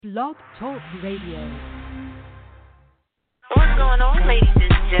Blog Talk Radio. What's going on, ladies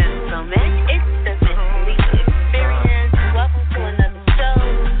and gentlemen? It's the Miss Lee Experience. Welcome to another show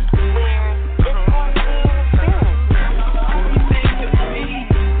where it's going to be an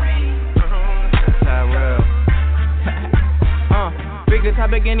experience. Tyrell. Pick the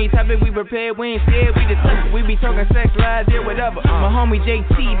topic, any topic, we prepared, we ain't scared, we just we be talking sex, lies, yeah, whatever. My homie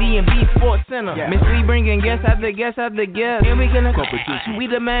JT, D&B Sports Center. Miss Lee bringing guest after guest after guest. And we gonna competition.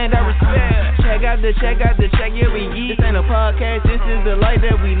 We demand our respect. Check out the check, yeah, we eat. This ain't a podcast, this is the life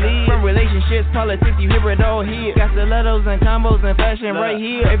that we lead. From relationships, politics, you hear it all here. Got stilettos and combos and fashion right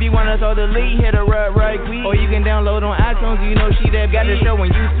here. If you wanna throw the lead, hit her up right quick. Or you can download on iTunes, you know she that got the show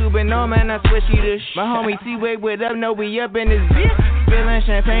on YouTube and all, man, I swear she the My homie T-Wade with up, know we up in this bitch. Spilling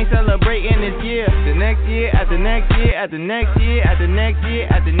champagne, celebrating this year. The next year, after next year, after next year, after next year,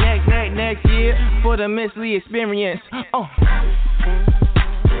 after next year, for the Miss Lee Experience.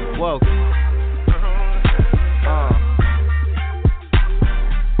 Whoa.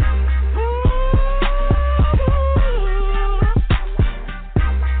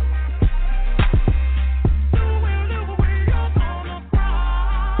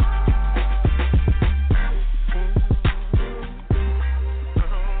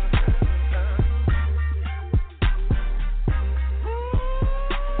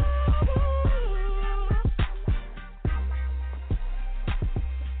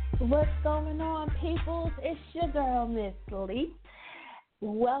 What's going on, peoples? It's your girl, Miss Lee.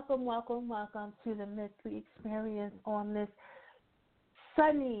 Welcome to the Miss Lee Experience on this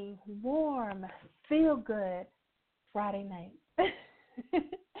sunny, warm, feel-good Friday night.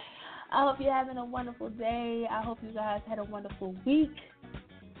 I hope you're having a wonderful day. I hope you guys had a wonderful week.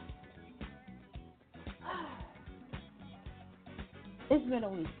 It's been a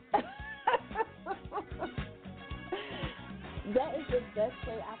week. That is the best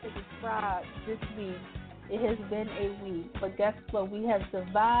way I could describe this week. It has been a week. But guess what? We have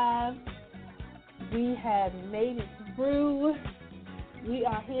survived. We have made it through. We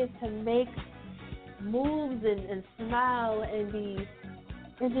are here to make moves and smile and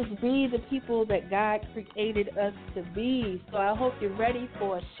just be the people that God created us to be. So I hope you're ready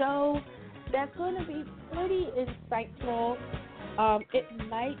for a show that's going to be pretty insightful. It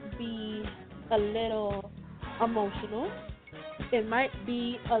might be a little emotional. It might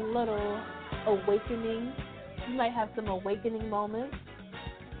be a little awakening. You might have some awakening moments.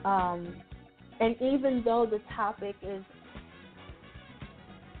 And even though the topic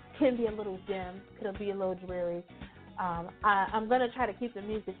can be a little dim, could be a little dreary, I'm going to try to keep the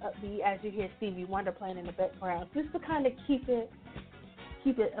music upbeat as you hear Stevie Wonder playing in the background, just to kind of keep it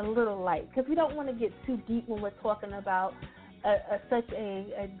a little light. Because we don't want to get too deep when we're talking about such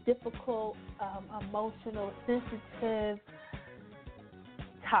a difficult, emotional, sensitive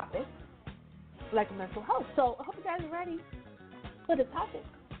topic like mental health. So I hope you guys are ready for the topic.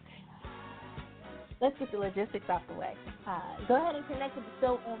 Let's get the logistics out the way. Go ahead and connect with the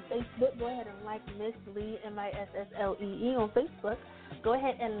show on Facebook. Go ahead and like Miss Lee, MISSLEE on Facebook. Go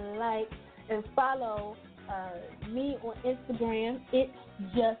ahead and like and follow me on Instagram. It's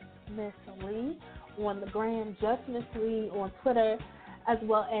just Miss Lee. On the gram, just Miss Lee on Twitter, as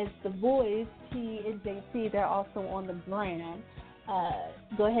well as the boys, T and JT. They're also on the gram.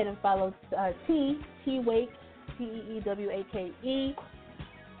 Go ahead and follow T-Wake, Teewake,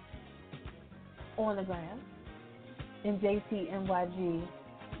 on the gram, and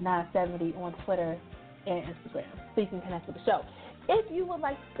JTNYG970 on Twitter and Instagram, so you can connect with the show. If you would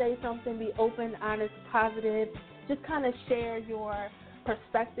like to say something, be open, honest, positive, just kind of share your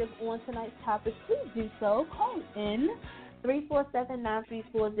perspective on tonight's topic, please do so. Call in.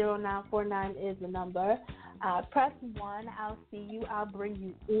 347-934-0949 is the number. Press 1. I'll see you. I'll bring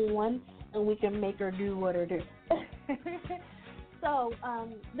you on, and we can make her do what her do. So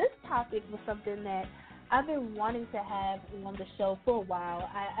this topic was something that I've been wanting to have on the show for a while.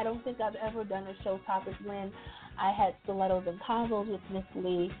 I don't think I've ever done a show topic when I had stilettos and combos with Miss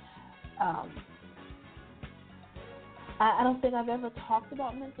Lee. I don't think I've ever talked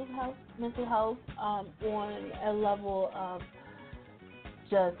about mental health on a level of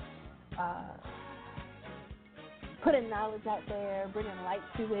just putting knowledge out there, bringing light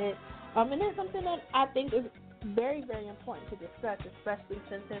to it. And it's something that I think is very, very important to discuss, especially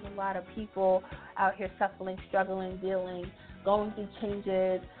since there's a lot of people out here suffering, struggling, dealing, going through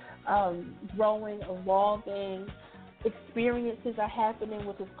changes, growing, evolving. Experiences are happening,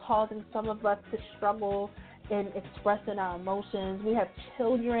 which is causing some of us to struggle in expressing our emotions. We have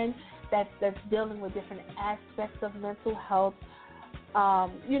children that's dealing with different aspects of mental health.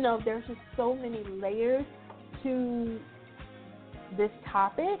 There's just so many layers to this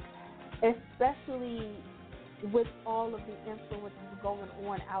topic, especially with all of the influences going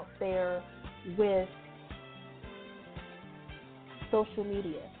on out there with social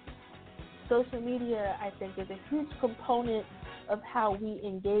media. Social media, I think, is a huge component of how we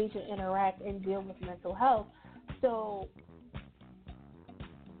engage and interact and deal with mental health. So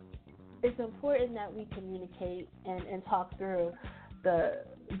it's important that we communicate and talk through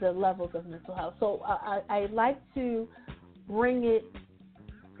the levels of mental health. So I like to bring it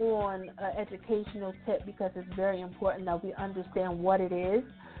on an educational tip because it's very important that we understand what it is.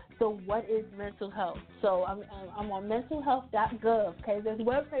 So what is mental health? So I'm on mentalhealth.gov. Okay, there's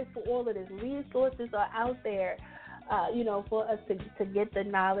websites for all of this. Resources are out there, for us to get the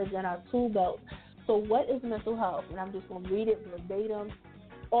knowledge and our tool belt. So what is mental health? And I'm just going to read it verbatim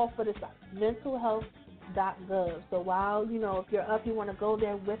off of the site, mentalhealth.gov. So while, if you're up, you want to go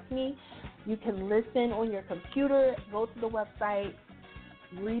there with me, you can listen on your computer, go to the website,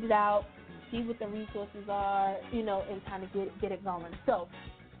 read it out, see what the resources are, and kind of get it going. So,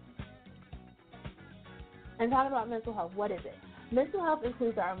 and talking about mental health, what is it? Mental health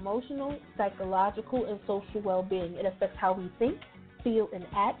includes our emotional, psychological, and social well-being. It affects how we think, feel, and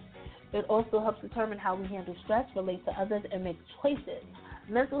act. It also helps determine how we handle stress, relate to others, and make choices.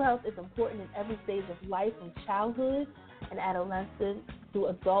 Mental health is important in every stage of life, from childhood and adolescence through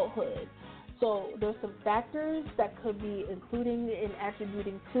adulthood. So there's some factors that could be including and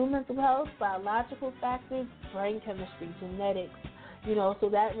attributing to mental health: biological factors, brain chemistry, genetics, so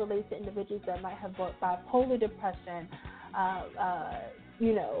that relates to individuals that might have bipolar depression,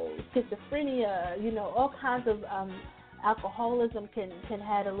 schizophrenia, all kinds of alcoholism can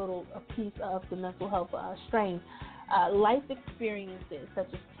add a piece of the mental health strain. Life experiences such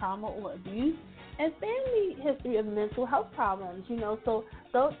as trauma or abuse, and family history of mental health problems, so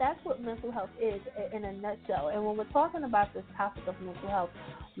that's what mental health is in a nutshell. And when we're talking about this topic of mental health,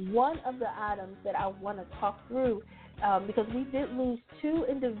 one of the items that I want to talk through, because we did lose 2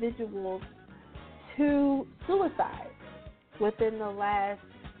 individuals to suicide within the last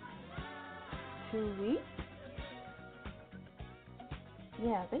 2 weeks.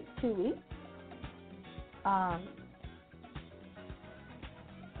 Yeah, I think 2 weeks.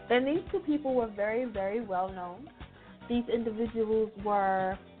 And these 2 people were very, very well known. These individuals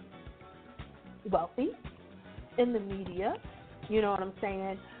were wealthy in the media, you know what I'm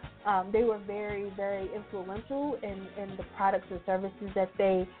saying? They were very, very influential in the products and services that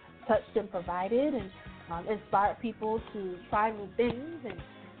they touched and provided, and inspired people to try new things and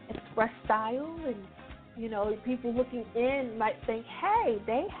express style. And, people looking in might think, hey,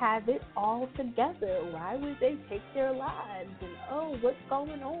 they have it all together. Why would they take their lives? And, what's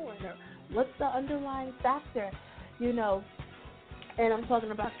going on? Or what's the underlying factor? And I'm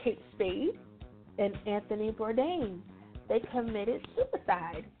talking about Kate Spade and Anthony Bourdain. They committed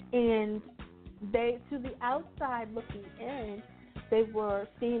suicide. And they, to the outside looking in, they were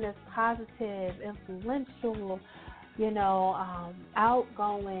seen as positive, influential,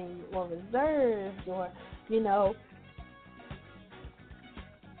 outgoing or reserved, or,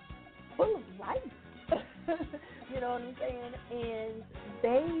 full of life. You know what I'm saying? And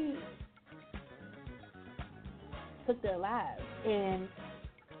they took their lives. And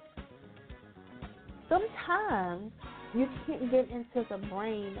sometimes you can't get into the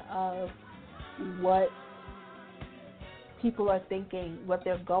brain of what people are thinking, what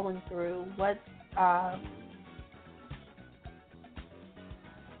they're going through, what's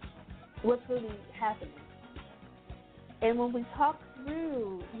really happening. And when we talk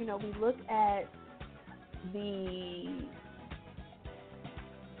through, we look at the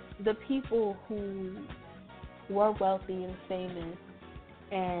people who were wealthy and famous,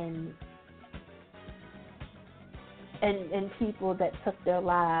 and people that took their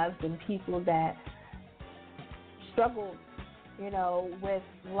lives, and people that struggled, with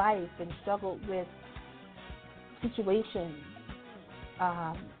life and struggled with situations.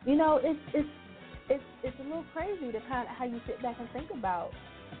 It's a little crazy to kind of how you sit back and think about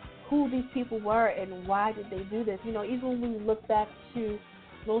who these people were and why did they do this. Even when we look back to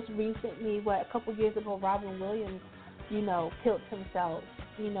most recently, a couple years ago, Robin Williams, killed himself,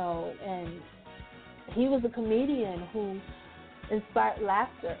 and he was a comedian who inspired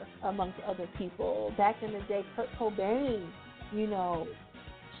laughter amongst other people. Back in the day, Kurt Cobain,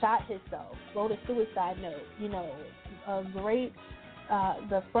 shot himself, wrote a suicide note, a great,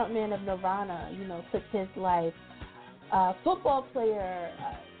 the frontman of Nirvana, took his life. Football player,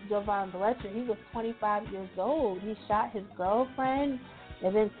 Jovan Fletcher, he was 25 years old. He shot his girlfriend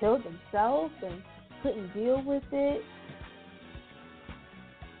and then killed himself and couldn't deal with it.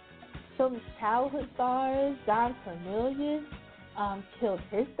 Some childhood stars, Don Cornelius, killed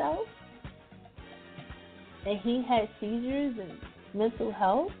himself, and he had seizures and mental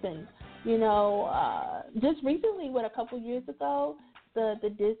health, and just recently, a couple years ago,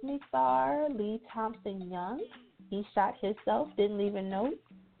 the Disney star Lee Thompson Young, he shot himself, didn't leave a note.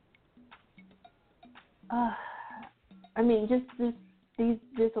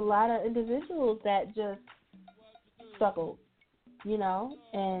 There's a lot of individuals that just struggle,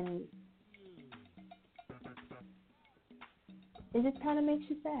 and it just kind of makes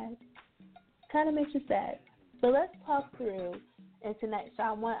you sad. So let's talk through, and tonight, so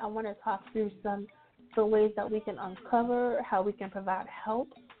I want to talk through some ways that we can uncover, how we can provide help,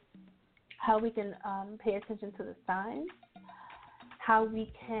 how we can pay attention to the signs, how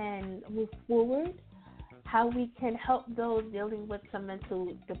we can move forward, how we can help those dealing with some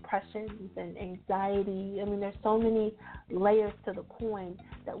mental depressions and anxiety. I mean, there's so many layers to the coin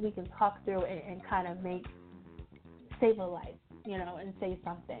that we can talk through and kind of save a life, and say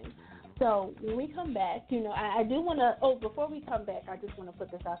something. So when we come back, I do want to, before we come back, I just want to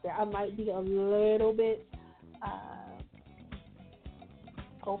put this out there. I might be a little bit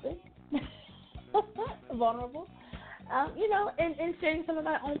open, vulnerable, and sharing some of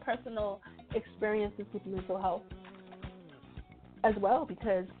my own personal experiences with mental health as well,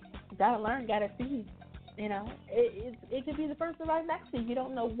 because you gotta learn, gotta see. It could be the person right next to you. You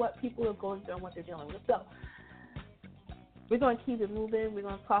don't know what people are going through and what they're dealing with. So we're going to keep it moving. We're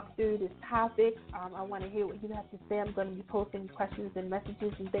going to talk through this topic. I want to hear what you have to say. I'm going to be posting questions and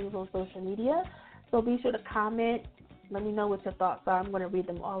messages and things on social media. So be sure to comment. Let me know what your thoughts are. I'm going to read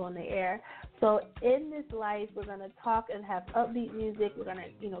them all on the air. So in this life, we're going to talk and have upbeat music. We're going to,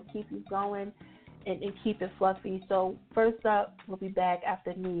 keep you going and keep it fluffy. So first up, we'll be back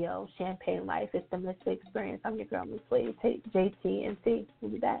after Neo, Champagne Life. It's the Mystic Experience. I'm your girl, Miss Lady JT and T.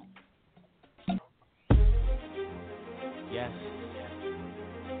 We'll be back. Yes.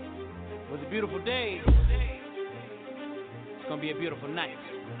 It was a beautiful day. It's going to be a beautiful night.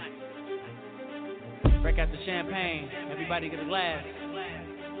 Break out the champagne. Everybody get a glass.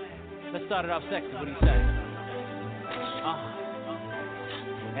 Let's start it off sexy. What do you say?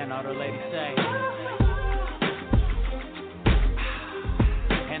 And all the ladies say.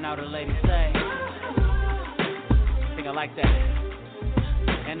 And all the ladies say. I think I like that.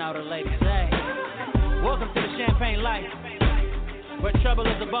 And all the ladies say. Welcome to the champagne life, where trouble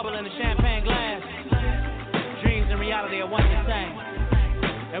is a bubble in a champagne glass. Dreams and reality are one and the same.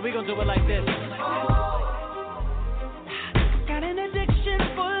 And we gonna do it like this. Got an addiction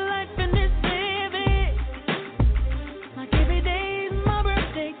for life and it's living. Like every day is my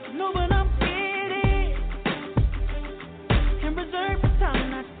birthday, know what I'm getting. Can reserve the time,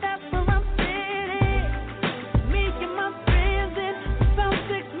 not that's where I'm sitting. Me and my friends in about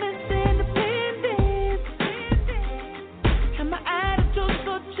 6 months independent. And my attitude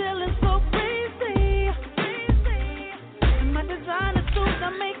so chill and so crazy. And my designer suits, I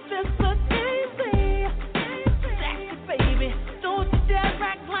make this look easy. Sexy baby, don't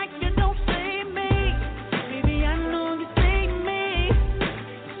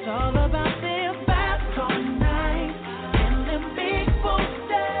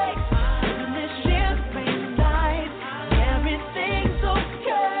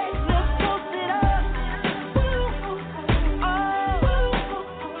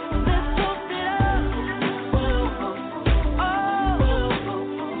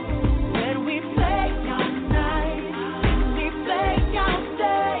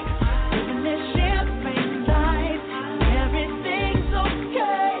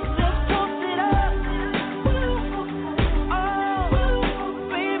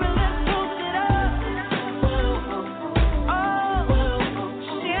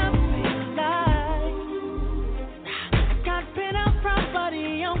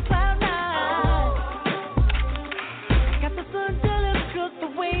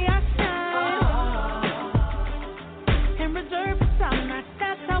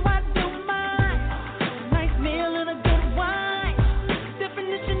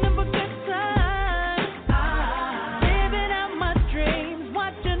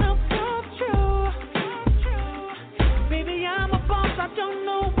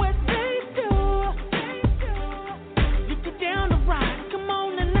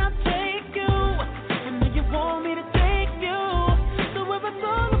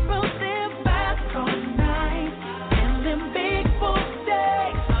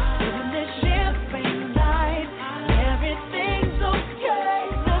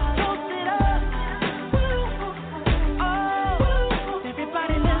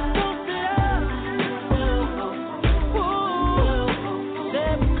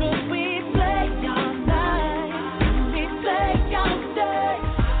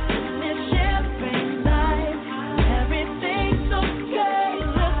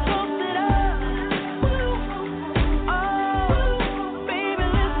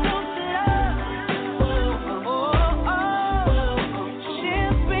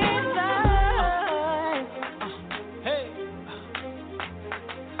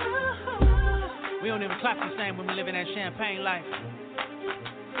clap the same when we living that champagne life.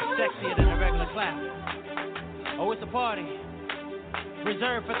 Sexier than a regular clap. Oh, it's a party.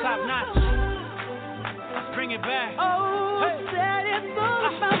 Reserved for top notch. Let's bring it back. Oh, hey. Said it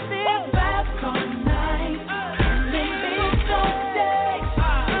moves my feet back on night. And then big don't stay.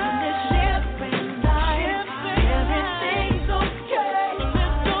 In the champagne night. Everything's okay. So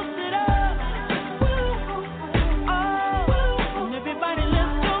let's toast it up. Oh, and everybody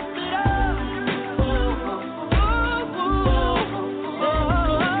let's toast it up.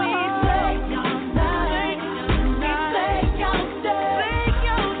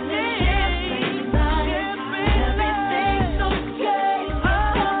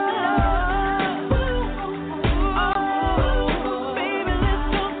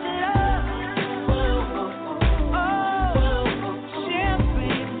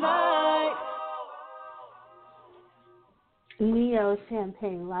 Neo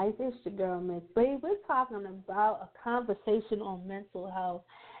Champagne Life. It's your girl, Miss Bree. We're talking about a conversation on mental health.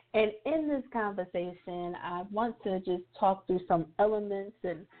 And in this conversation, I want to just talk through some elements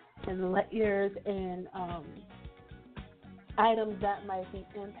and layers and items that might be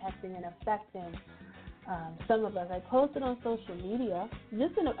impacting and affecting some of us. I posted on social media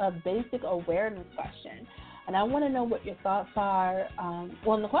just a basic awareness question. And I want to know what your thoughts are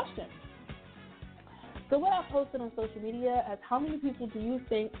on the question. So what I posted on social media is, how many people do you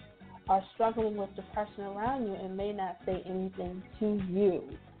think are struggling with depression around you and may not say anything to you?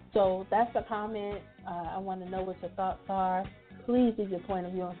 So that's a comment. I want to know what your thoughts are. Please leave your point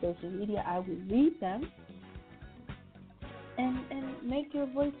of view on social media. I will read them and make your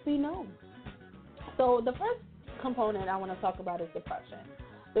voice be known. So the first component I want to talk about is depression.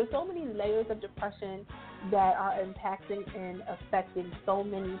 There's so many layers of depression that are impacting and affecting so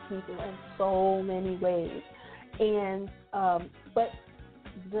many people in so many ways. And but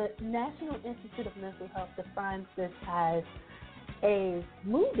the National Institute of Mental Health defines this as a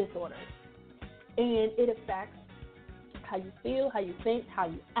mood disorder, and it affects how you feel, how you think, how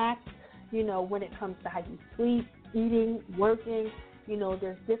you act, when it comes to how you sleep, eating, working.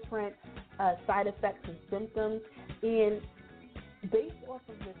 There's different side effects and symptoms. And based off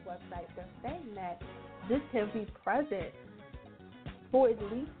of this website, they're saying that this can be present for at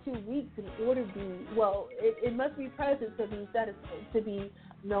least 2 weeks in order to be, it must be present to be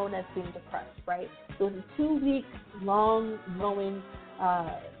known as being depressed, right? So it's a 2 week long going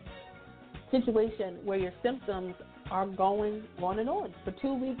situation where your symptoms are going on and on for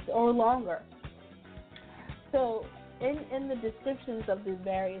 2 weeks or longer. So in the descriptions of the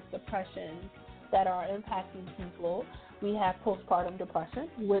various depressions that are impacting people, we have postpartum depression,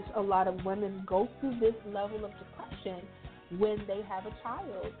 which a lot of women go through this level of depression when they have a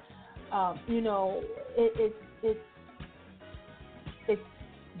child. It's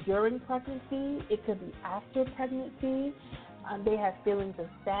during pregnancy. It could be after pregnancy. They have feelings of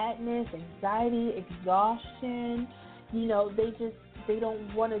sadness, anxiety, exhaustion. They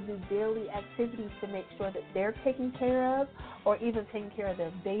don't want to do daily activities to make sure that they're taken care of, or even taking care of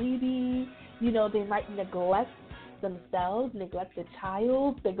their baby. They might neglect themselves, neglect the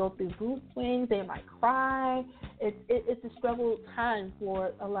child. They go through mood swings. They might cry. It's a struggle time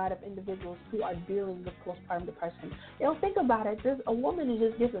for a lot of individuals who are dealing with postpartum depression. Think about it. A woman is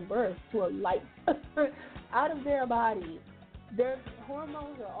just giving birth to a life out of their body. Their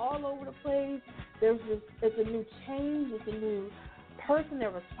hormones are all over the place. It's a new change. It's a new person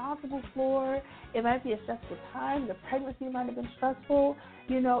they're responsible for. It might be a stressful time. The pregnancy might have been stressful.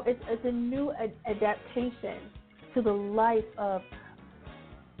 It's a new adaptation to the life of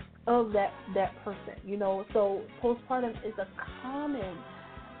that person. So postpartum is a common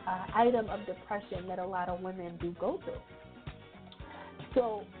item of depression that a lot of women do go through.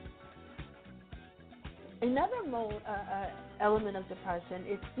 So another element of depression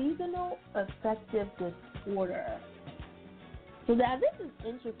is seasonal affective disorder. So now this is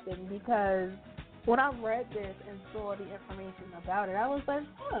interesting because when I read this and saw the information about it, I was like,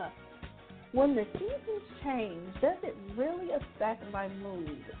 when the seasons change, does it really affect my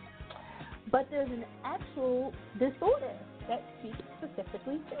mood? But there's an actual disorder that speaks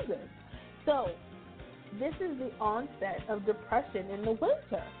specifically to this. So this is the onset of depression in the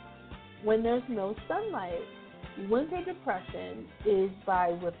winter when there's no sunlight. Winter depression is by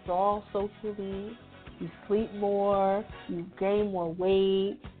withdrawal socially, you sleep more, you gain more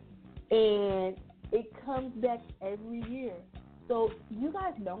weight, and it comes back every year. So you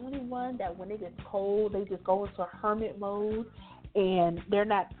guys know anyone that when it gets cold, they just go into a hermit mode and they're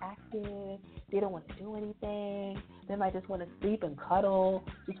not active, they don't want to do anything, they might just want to sleep and cuddle,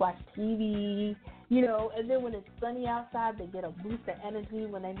 just watch TV, You know, and then when it's sunny outside, they get a boost of energy.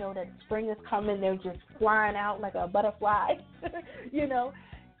 When they know that spring is coming, they're just flying out like a butterfly. You know,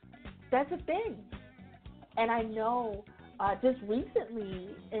 that's a thing. And I know just recently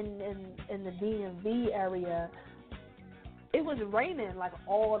in the DMV area, it was raining like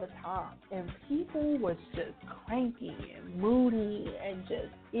all the time, and people was just cranky and moody and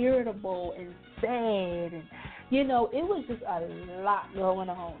just irritable and sad, and you know, it was just a lot going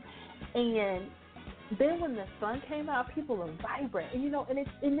on. And then when the sun came out, people were vibrant, and you know,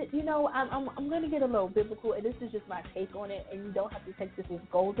 you know, I'm going to get a little biblical, and this is just my take on it, and you don't have to take this as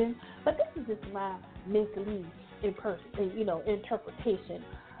golden, but this is just my mentally interpretation.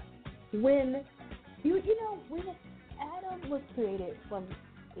 When when Adam was created from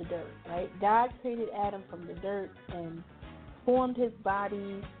the dirt, right? God created Adam from the dirt and formed his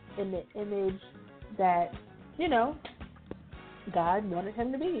body in the image that, you know, God wanted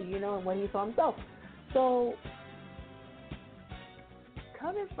him to be, you know, and what he saw himself. So,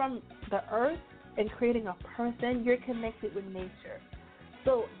 coming from the earth and creating a person, you're connected with nature.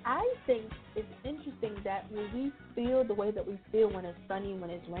 So, I think it's interesting that when we feel the way that we feel when it's sunny,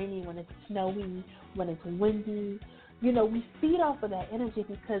 when it's rainy, when it's snowy, when it's windy, you know, we feed off of that energy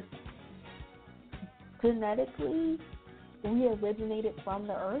because genetically we originated from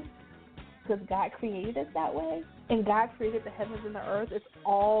the earth because God created us that way. And God created the heavens and the earth. It's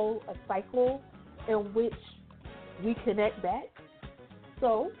all a cycle in which we connect back.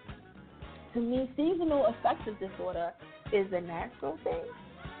 So, to me, seasonal affective disorder is a natural thing,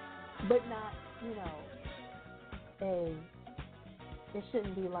 but not, you know, it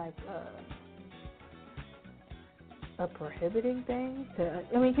shouldn't be like a prohibiting thing.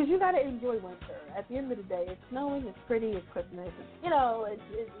 Because you got to enjoy winter. At the end of the day, it's snowing, it's pretty, it's Christmas. You know,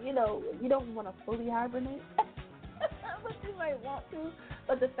 you know, you don't want to fully hibernate, but you might want to.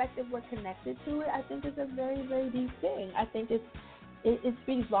 But the fact that we're connected to it, I think is a very, very deep thing. I think it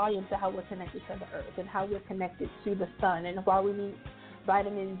speaks volumes to how we're connected to the earth and how we're connected to the sun and why we need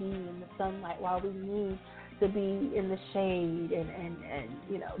vitamin D and the sunlight, why we need to be in the shade and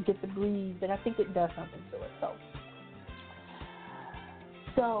you know, get the breeze. And I think it does something to it. So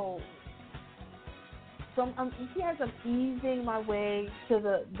here I'm easing my way to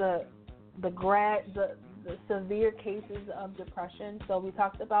the severe cases of depression. So we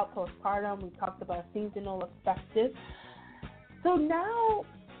talked about postpartum, we talked about seasonal affective. So now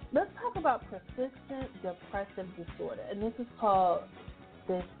let's talk about persistent depressive disorder, and this is called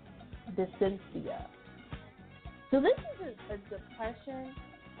dysphagia. So this is a depression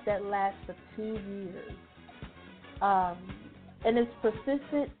that lasts for 2 years. And it's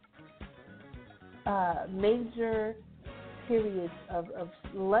persistent, major periods of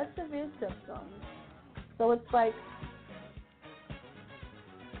less severe symptoms. So it's like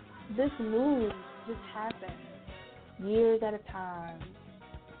this mood just happens years at a time,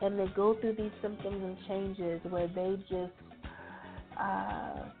 and they go through these symptoms and changes where they just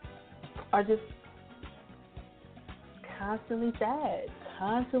are just constantly sad,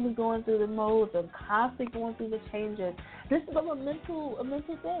 constantly going through the modes of constantly going through the changes. This is a mental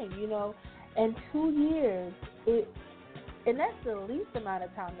thing, you know. And 2 years, and that's the least amount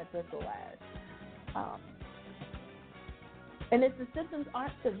of time that this will last. And if the symptoms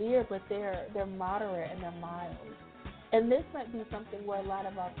aren't severe, but they're moderate and they're mild. And this might be something where a lot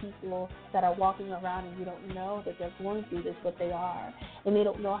of our people that are walking around and you don't know that they're going through this, but they are. And they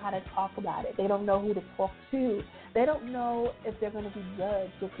don't know how to talk about it. They don't know who to talk to. They don't know if they're going to be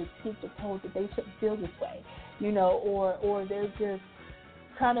judged or critiqued or told that they shouldn't feel this way, you know, or they're just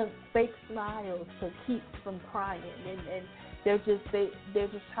kind of fake smiles to keep from crying, and they're just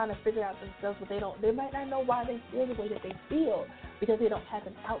trying to figure out themselves, but they might not know why they feel the way that they feel because they don't have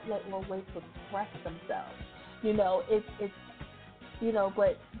an outlet or a way to express themselves. You know, it's you know,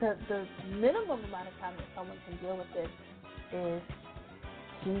 but the minimum amount of time that someone can deal with this is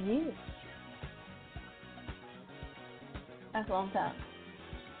 2 years. That's a long time.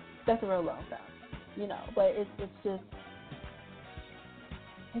 That's a real long time. You know, but it's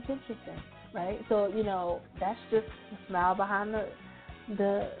interesting, right? So, you know, that's just the smile behind the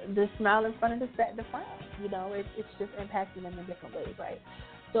smile in front of the frown. You know, it's just impacting them in different ways, right?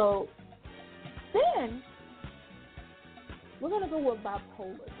 So then we're going to go with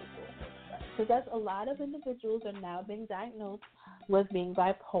bipolar disorder, right? Because that's a lot of individuals are now being diagnosed with being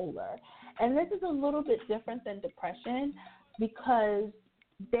bipolar. And this is a little bit different than depression because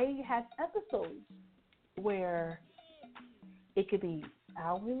they have episodes where it could be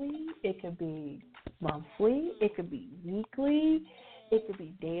hourly, it could be monthly, it could be weekly, it could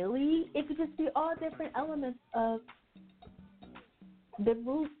be daily, it could just be all different elements of the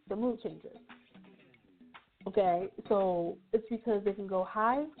mood changes. Okay, so it's because they can go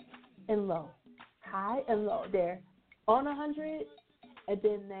high and low. High and low. They're on 100, and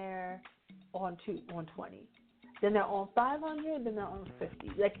then they're on 20. Then they're on 500, then they're on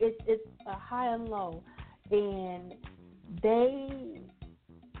 50. Like, it's a high and low. And they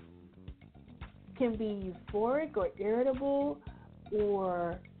can be euphoric or irritable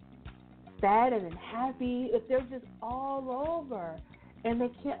or sad and then happy. If they're just all over and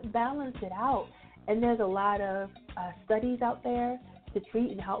they can't balance it out. And there's a lot of studies out there to treat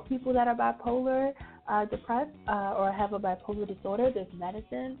and help people that are bipolar depressed or have a bipolar disorder. There's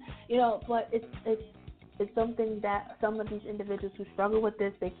medicine, but it's something that some of these individuals who struggle with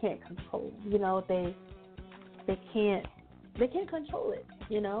this, they can't control. They can't control it,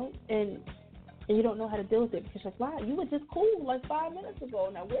 and you don't know how to deal with it because like, wow, you were just cool like 5 minutes ago.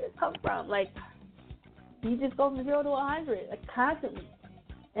 Now where did it come from? Like, you just go from 0 to 100 like constantly.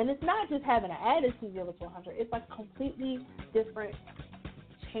 And it's not just having an attitude 0 to 100. It's like completely different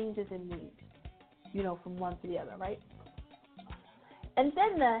changes in mood, from one to the other, right? And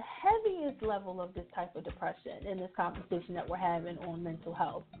then the heaviest level of this type of depression in this conversation that we're having on mental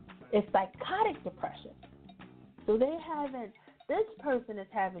health is psychotic depression. So this person is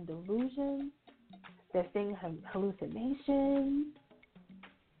having delusions. They're seeing hallucinations.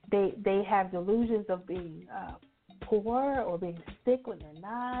 They have delusions of being poor or being sick when they're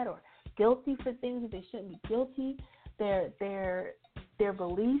not, or guilty for things that they shouldn't be guilty. Their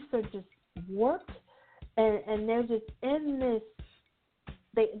beliefs are just warped, and they're just in this.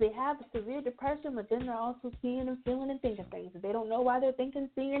 They have severe depression, but then they're also seeing and feeling and thinking things that they don't know why they're thinking,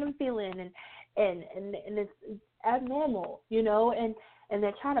 seeing, and feeling, and it's abnormal, and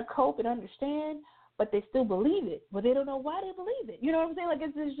they're trying to cope and understand, but they still believe it, but they don't know why they believe it. You know what I'm saying? Like,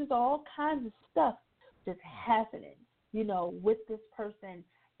 it's just all kinds of stuff just happening, with this person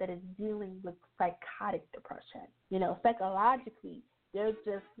that is dealing with psychotic depression. Psychologically, they're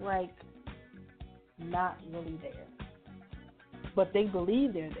just like not really there. But they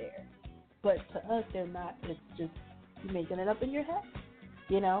believe they're there. But to us, they're not. It's just making it up in your head,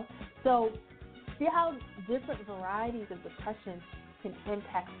 So see how different varieties of depression can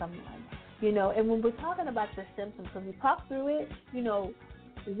impact someone, And when we're talking about the symptoms, when we talk through it,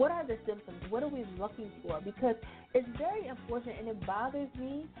 what are the symptoms? What are we looking for? Because it's very important, and it bothers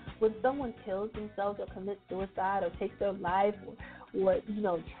me when someone kills themselves or commits suicide or takes their life or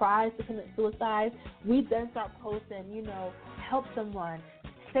tries to commit suicide. We then start posting, help someone,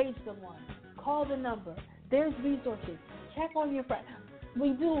 save someone, call the number, there's resources, check on your friend.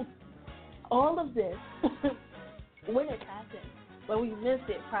 We do all of this when it happens, but we missed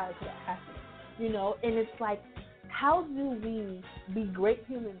it prior to that happening, and it's like, how do we be great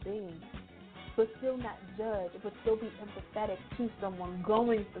human beings but still not judge, but still be empathetic to someone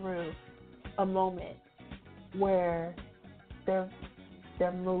going through a moment where their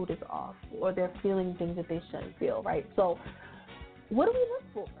mood is off or they're feeling things that they shouldn't feel, right? So what do we look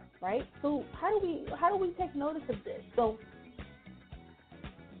for, right? So how do we take notice of this? So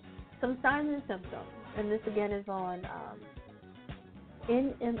some signs and symptoms, and this again is on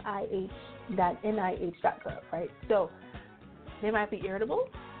nmih.nih.gov, right? So they might be irritable,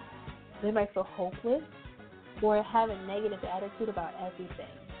 they might feel hopeless, or have a negative attitude about everything.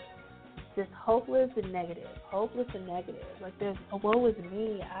 Just hopeless and negative. Like, there's, woe is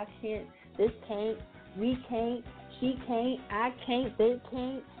me, I can't, this can't, we can't, she can't, I can't, they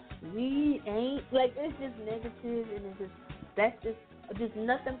can't, we ain't. Like, it's just negative, and that's just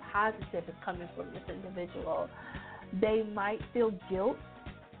nothing positive is coming from this individual. They might feel guilt.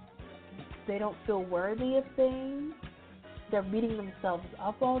 They don't feel worthy of things. They're beating themselves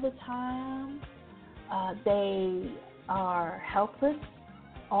up all the time. They are helpless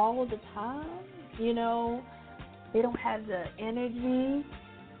all the time. They don't have the energy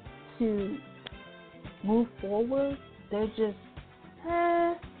to move forward. They're just,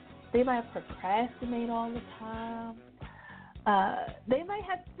 they might procrastinate all the time. They might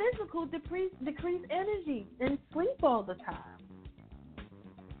have physical decreased energy and sleep all the time.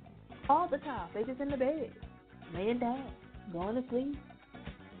 All the time. They just in the bed, laying down, going to sleep.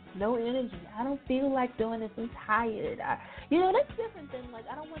 No energy. I don't feel like doing this. I'm tired. That's different than, like,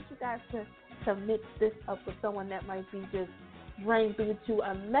 I don't want you guys to mix this up with someone that might be just drained due to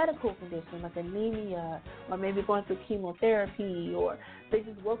a medical condition like anemia, or maybe going through chemotherapy, or they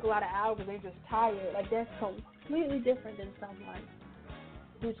just work a lot of hours and they're just tired. Like, that's completely different than someone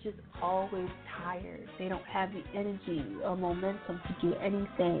who's just always tired. They don't have the energy or momentum to do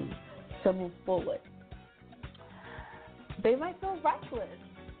anything to move forward. They might feel restless.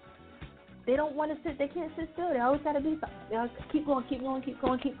 They don't want to sit. They can't sit still. They always got to do something. They always keep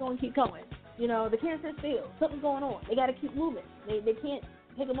going. You know, they can't sit still. Something's going on. They got to keep moving. They can't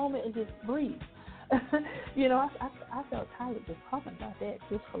take a moment and just breathe. You know, I felt tired just talking about that,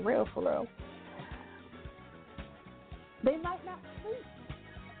 just for real, for real. They might not sleep.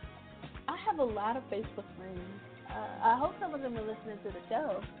 I have a lot of Facebook friends. I hope some of them are listening to the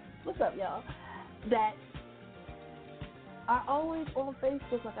show. What's up, y'all? That are always on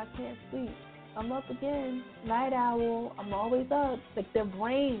Facebook like, I can't sleep. I'm up again. Night owl. I'm always up. Like, their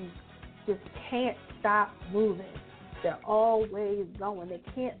brains just can't stop moving. They're always going. They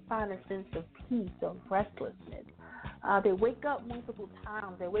can't find a sense of peace or restlessness. They wake up multiple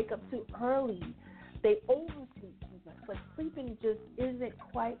times. They wake up too early. They oversleep too much. But sleeping just isn't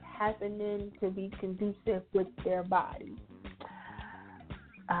quite happening to be conducive with their body.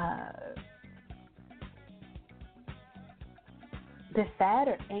 They're sad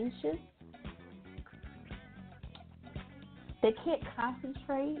or anxious. They can't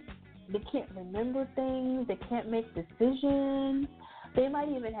concentrate. They can't remember things. They can't make decisions. They might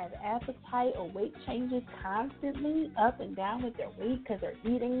even have appetite or weight changes constantly, up and down with their weight because they're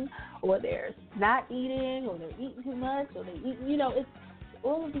eating or they're not eating or they're eating too much or they eat. You know, it's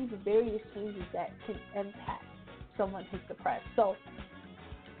all of these various changes that can impact someone who's depressed. So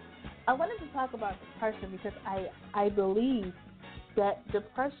I wanted to talk about depression because I believe that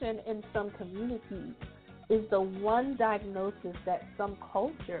depression in some communities is the one diagnosis that some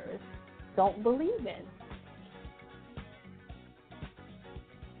cultures don't believe in.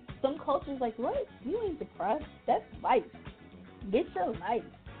 Some cultures like, what? You ain't depressed. That's life. Get your life.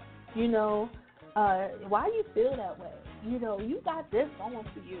 You know, why you feel that way? You know, you got this going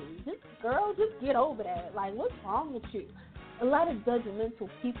for you. Just, girl, just get over that. Like, what's wrong with you? A lot of judgmental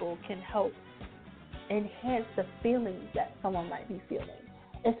people can help enhance the feelings that someone might be feeling,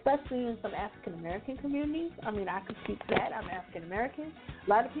 especially in some African American communities. I mean, I could speak to that. I'm African American. A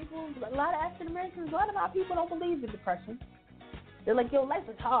lot of African Americans, a lot of our people don't believe in depression. They're like, yo, life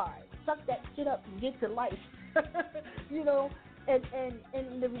is hard. Suck that shit up and get to life. You know, and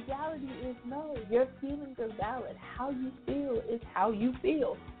the reality is, no, your feelings are valid. How you feel is how you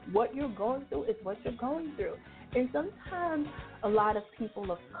feel. What you're going through is what you're going through. And sometimes a lot of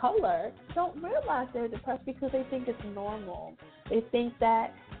people of color don't realize they're depressed because they think it's normal. They think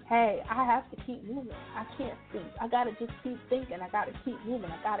that, hey, I have to keep moving. I can't sleep. I got to just keep thinking. I got to keep moving.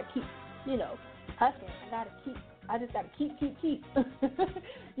 I got to keep, you know, hustling. I just got to keep.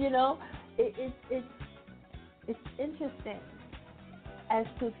 You know, it's interesting as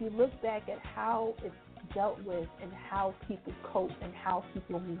to if you look back at how it's dealt with and how people cope and how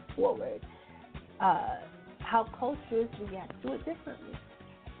people move forward, how cultures react to it differently.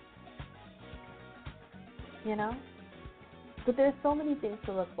 You know? But there's so many things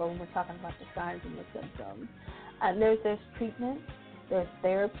to look for when we're talking about the signs and the symptoms. There's treatment, there's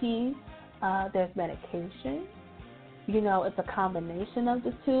therapy, there's medication. You know, it's a combination of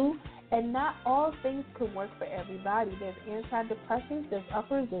the two. And not all things can work for everybody. There's antidepressants, there's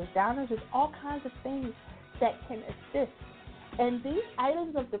uppers, there's downers, there's all kinds of things that can assist. And these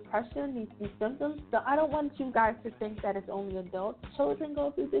items of depression, these symptoms, so I don't want you guys to think that it's only adults. Children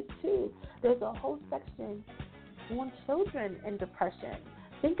go through this too. There's a whole section on children and depression.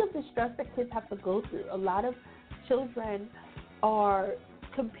 Think of the stress that kids have to go through. A lot of children are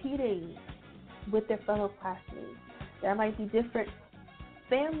competing with their fellow classmates. There might be different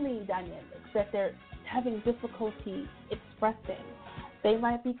family dynamics that they're having difficulty expressing. They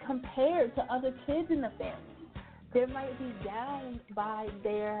might be compared to other kids in the family. They might be down by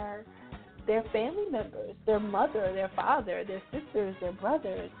their family members, their mother, their father, their sisters, their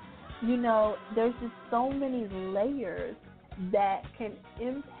brothers. You know, there's just so many layers that can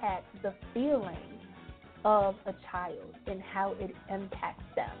impact the feeling of a child and how it impacts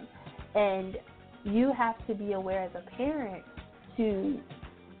them. And you have to be aware as a parent to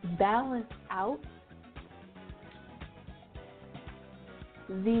balance out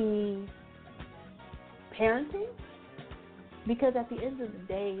the parenting, because at the end of the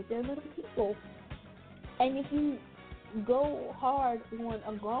day, they're little people. And if you go hard on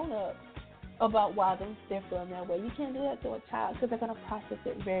a grown-up about why they're feeling that way, you can't do that to a child because they're going to process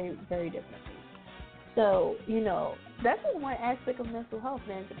it very, very differently. So, you know, that's just one aspect of mental health,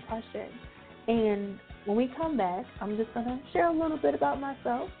 man, depression. And when we come back, I'm just going to share a little bit about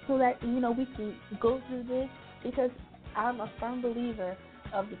myself so that, you know, we can go through this, because I'm a firm believer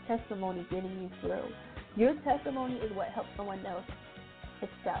of the testimony getting you through. Your testimony is what helps someone else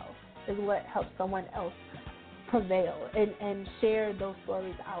excel, is what helps someone else prevail, and share those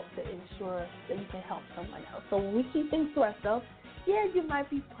stories out to ensure that you can help someone else. So when we keep things to ourselves, yeah, you might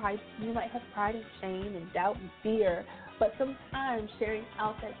have pride and shame and doubt and fear, but sometimes sharing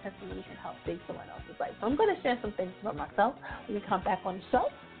out that testimony can help save someone else's life. So I'm going to share some things about myself when we come back on the show.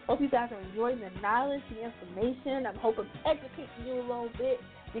 Hope you guys are enjoying the knowledge, the information. I hope I'm educating you a little bit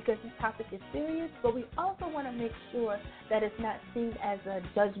because this topic is serious, but we also want to make sure that it's not seen as a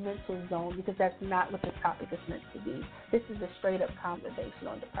judgmental zone because that's not what this topic is meant to be. This is a straight-up conversation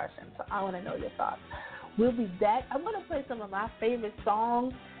on depression, so I want to know your thoughts. We'll be back. I'm going to play some of my favorite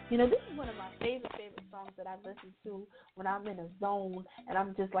songs. You know, this is one of my favorite songs that I listen to when I'm in a zone, and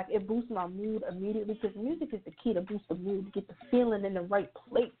I'm just like, it boosts my mood immediately because music is the key to boost the mood, to get the feeling in the right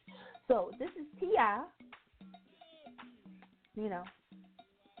place. So this is T.I., you know,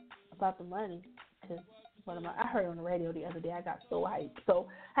 about the money, because I heard it on the radio the other day. I got so hyped. So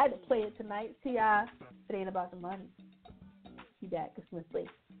I had to play it tonight. T.I., it ain't about the money. Be back. It's Miss Lee.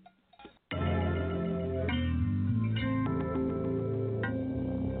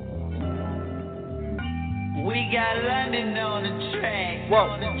 We got London on the track.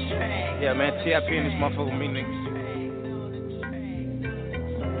 Whoa. Yeah, man, TIP in this motherfucker with me, niggas.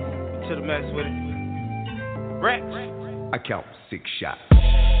 To the max with it. Rex. I count 6 shots.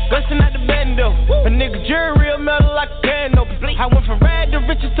 Bustin' out the bando. A nigga jury real metal like a piano. I went from rad to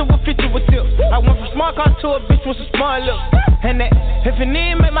riches to a 50 with tips. I went from smart car to a bitch with some smart lips. And that, if it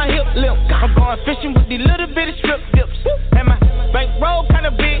need, make my hip limp. I'm going fishing with these little bitty strip dips. And my bankroll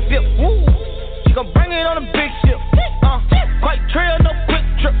kinda big dip. Woo. She gon' bring it on a big ship. Quite trail, no quick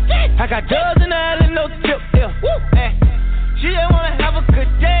trip. I got dubs in the alley, no tip. Yeah. And she just wanna have a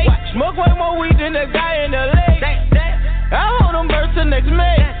good day. Smoke way more weed than the guy in LA. I hold them birds till next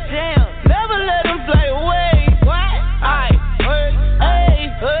May. Never let them fly away. Hey.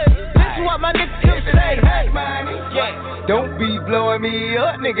 This is what my nigga Tip say. Yeah. Don't be blowing me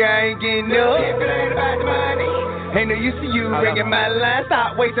up, nigga, I ain't getting up. If it ain't about the money, ain't no use to you ringing my line.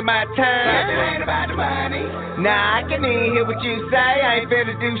 Stop wasting my time. If it ain't about the money, nah, I can even hear what you say. I ain't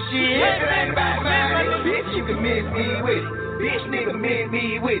finna do shit. If it ain't about the money, bitch, you can miss me with it. Bitch, nigga, miss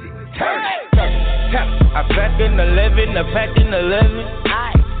me with it. Turn it. I packed in 11, I packed in 11.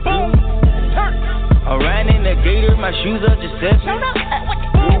 Boom. I'm riding the gator, my shoes are just 7.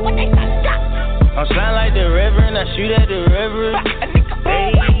 I'm sliding like the reverend, I shoot at the reverend.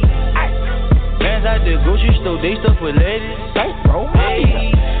 Hey. Fans out the grocery store, they stuff with ladies. Hey.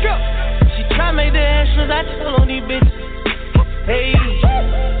 She try make the extras, I tell on these bitches. Hey.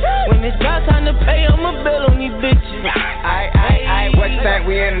 When it's about time to pay, I'ma bill on these bitches. What you think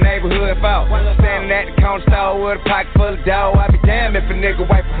we in the neighborhood for? Standing at the corner store with a pocket full of dough. I be damned if a nigga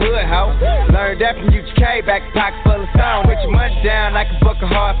wipe a hood hoe. Learned that from UGK, back a pocket full of stone. Put your money down like a buck of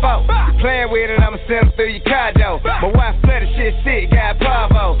hard folk. You playing with it, I'ma send them through your car door. My wife flooded shit sick, got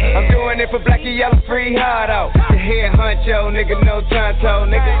Pavo. I'm doing it for black and yellow, free hardo. The head honcho, nigga, no tonto,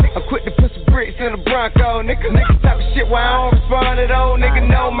 nigga. I'm quick to put some bricks in the Bronco, nigga. Nigga talking shit while I don't respond at all, nigga.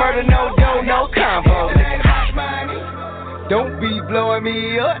 No murder, no dough, no combo. Don't be blowing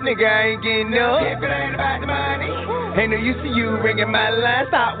me up, nigga, I ain't getting up. If it ain't about the money, ain't no use to you ringing my line.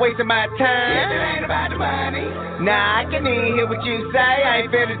 Stop wasting my time. If it ain't about the money, nah, I can even hear what you say. I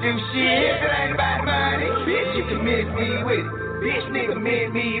ain't finna do shit. If it ain't about the money, bitch, you can miss me with it. Bitch, nigga, miss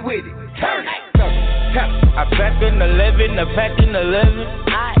me with it. Turn it. I packed in 11, I packed in 11.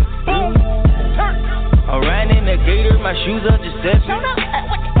 Boom. I'm riding the gator, my shoes are just 7.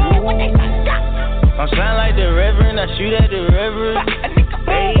 I'm sliding like the reverend, I shoot at the reverend.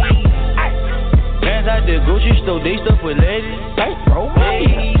 Hey. Fans out the grocery store, they stuff with ladies. Hey.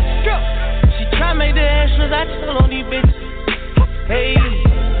 She try make the extras, I tell on these bitches. Hey.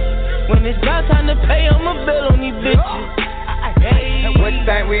 When it's about time to pay, I'ma bill on these bitches. Hey. What you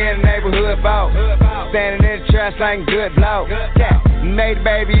think we in the neighborhood for? Standing in the trash like good blow. Yeah. Made the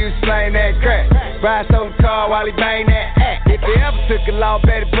baby, you slaying that crack. Ride stole the car while he bang that act. If he ever took a law,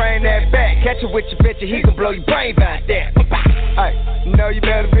 better bring that back. Catch it with your picture, he gon' blow your brains out there. Hey, you know you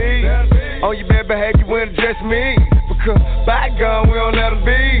better be on your bad behavior when address me. Because by gun, we don't let them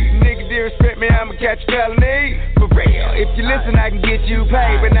be. Nigga disrespect me, I'ma catch a felony. For real, if you listen, I can get you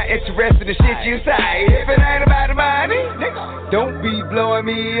paid. But not interested in shit you say. If it ain't about the money, don't be blowing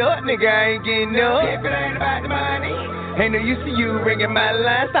me up, nigga, I ain't getting up. If it ain't about the money, ain't no use to you ringing my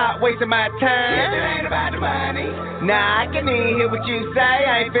line. Stop wasting my time. If it ain't about the money, nah, I can even hear what you say.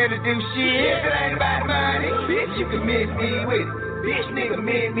 I ain't finna do shit. If it ain't about the money, bitch, you can miss me with it. Bitch, nigga,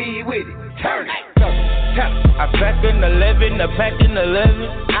 miss me with it. Turn it. I packed in 11, I packed in 11.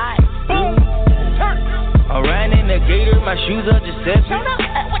 Boom. I'm riding the gator, my shoes are just 7.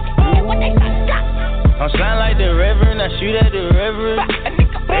 I'm sliding like the reverend, I shoot at the reverend.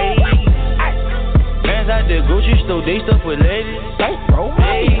 Hey. Fans out the grocery store, they stuff with ladies. Hey.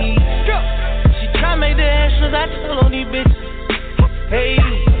 She try make the extras, cause I tell on these bitches. Hey,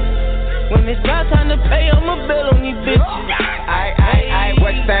 when it's about time to pay, I'ma bill on these bitches. Aight,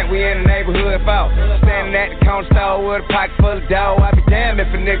 what you think we in the neighborhood for? Standing at the corner store with a pocket full of dough. I be damned if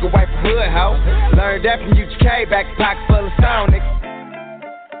a nigga wipe a hood, ho. Learned that from UGK, back a pocket full of stone, nigga.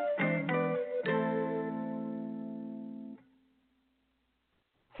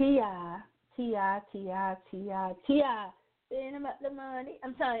 T.I. Saying about the money.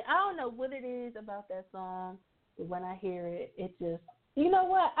 I'm telling you, I don't know what it is about that song, but when I hear it, it just, you know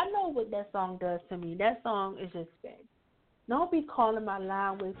what? I know what that song does to me. That song is just fake. Don't be calling my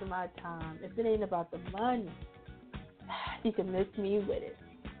line, wasting my time. If it ain't about the money, you can miss me with it.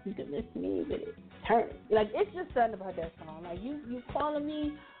 You can miss me with it. Turn. Like, it's just something about that song. Like, you calling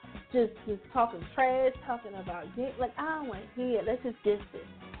me, just talking trash, talking about dick. Like, I don't want to hear it. Let's just get this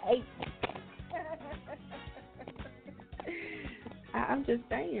hate. I'm just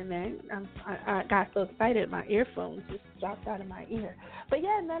saying, man. I got so excited, my earphones just dropped out of my ear. But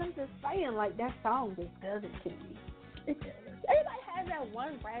yeah, man, I'm just saying, like, that song just does it to me. It does. Everybody has that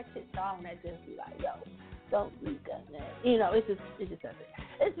one ratchet song that just be like, yo, don't be done that. You know, it just does it.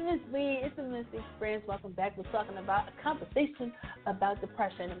 It's Miss Lee. It's a Miss Experience. Welcome back. We're talking about a conversation about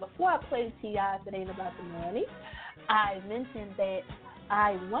depression. And before I play T.I. If It Ain't About the Money, I mentioned that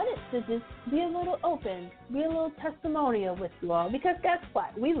I wanted to just be a little open, be a little testimonial with you all, because guess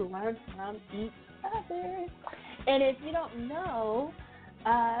what? We learn from each other. And if you don't know,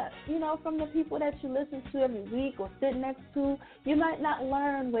 from the people that you listen to every week or sit next to, you might not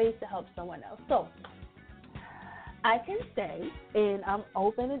learn ways to help someone else. So I can say, and I'm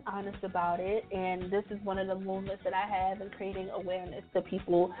open and honest about it, and this is one of the movements that I have in creating awareness to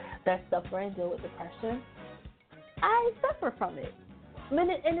people that suffer and deal with depression. I suffer from it. And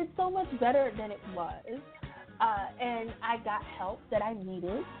it's so much better than it was. And I got help that I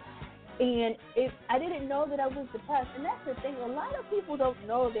needed. And I didn't know that I was depressed. And that's the thing. A lot of people don't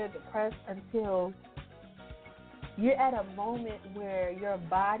know they're depressed until you're at a moment where your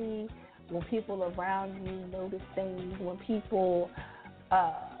body, when people around you notice things, when people,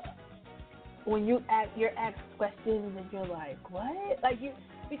 when you're asked questions and you're like, what? Like,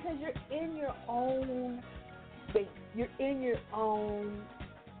 because you're in your own space. You're in your own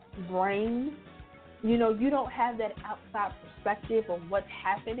brain. You know, you don't have that outside perspective of what's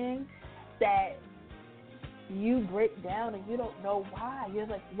happening, that you break down and you don't know why. You're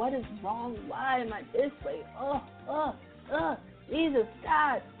like, what is wrong? Why am I this way? Jesus,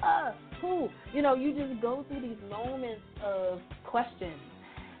 God, who? You know, you just go through these moments of questions.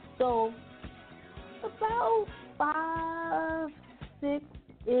 So about 5,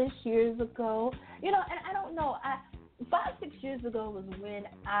 6-ish years ago, you know, and I don't know, 5-6 years ago was when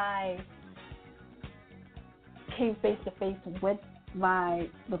I came face to face with my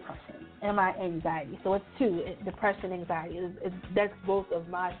depression and my anxiety. So it's two, depression, anxiety. That's both of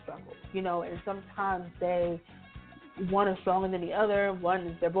my struggles, you know, and sometimes one is stronger than the other,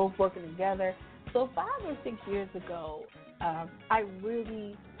 they're both working together. So 5 or 6 years ago, I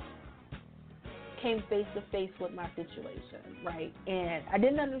really came face to face with my situation, right? And I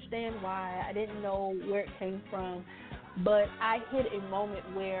didn't understand why. I didn't know where it came from, but I hit a moment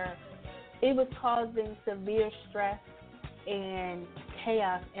where it was causing severe stress and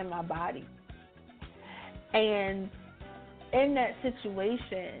chaos in my body. And in that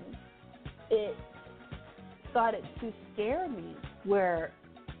situation, it started to scare me, where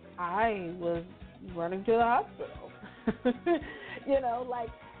I was running to the hospital. You know, like,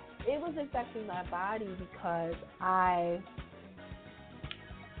 it was affecting my body because I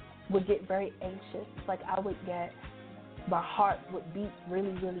would get very anxious. Like, my heart would beat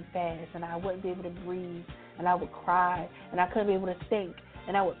really, really fast, and I wouldn't be able to breathe, and I would cry, and I couldn't be able to think,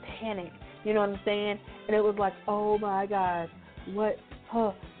 and I would panic. You know what I'm saying? And it was like, oh my God, what?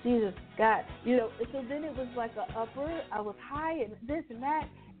 Oh, Jesus, God. You know, so then it was like an upward. I was high and this and that,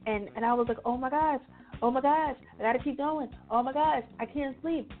 and I was like, oh my gosh, I gotta keep going. Oh my gosh, I can't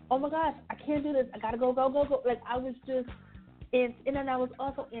sleep. Oh my gosh, I can't do this. I gotta go. Like, I was just, and then I was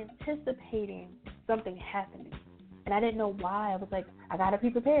also anticipating something happening, and I didn't know why. I was like, I gotta be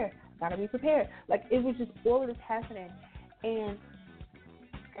prepared. Like, it was just all of this happening, and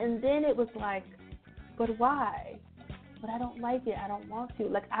then it was like, but why? But I don't like it. I don't want to.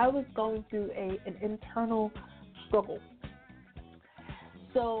 Like, I was going through an internal struggle.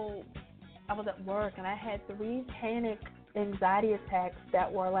 So I was at work, and I had 3 panic anxiety attacks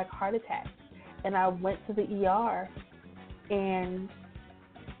that were like heart attacks. And I went to the ER, and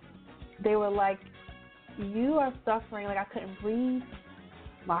they were like, you are suffering. Like, I couldn't breathe.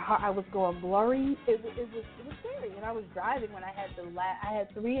 My heart, I was going blurry. It was scary. And I was driving when I had I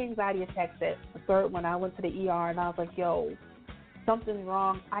had 3 anxiety attacks. The third one, I went to the ER, and I was like, yo, something's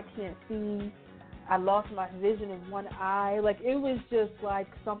wrong. I can't see. I lost my vision in one eye. Like, it was just like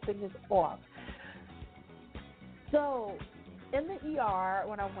something is off. So in the ER,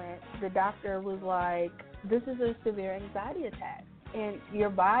 when I went, the doctor was like, this is a severe anxiety attack, and your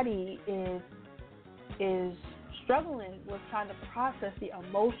body is struggling with trying to process the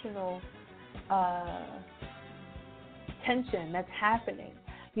emotional tension that's happening.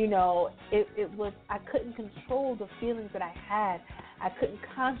 You know, it was, I couldn't control the feelings that I had. I couldn't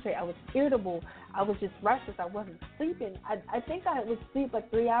concentrate. I was irritable. I was just restless. I wasn't sleeping. I think I would sleep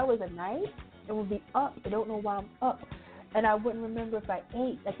like 3 hours a night and would be up. I don't know why I'm up. And I wouldn't remember if I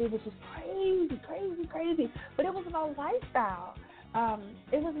ate. Like, it was just crazy. But it was my lifestyle.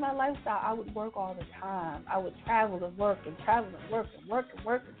 It was my lifestyle. I would work all the time. I would travel and work and travel and work and work and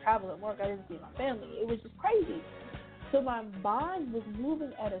work and travel and work. I didn't see my family. It was just crazy. So my mind was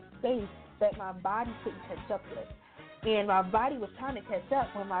moving at a pace that my body couldn't catch up with. And my body was trying to catch up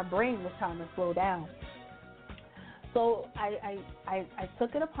when my brain was trying to slow down. So I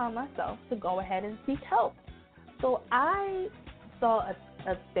took it upon myself to go ahead and seek help. So I saw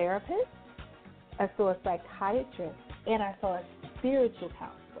a therapist, I saw a psychiatrist, and I saw a spiritual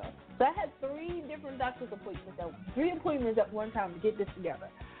counselor. So I had 3 different doctor's appointments, 3 appointments at one time to get this together.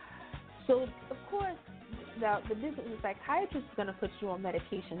 So, of course, now the difference, the psychiatrist is going to put you on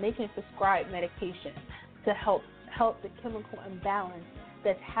medication. They can prescribe medication to help the chemical imbalance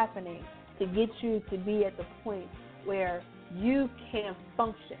that's happening to get you to be at the point where you can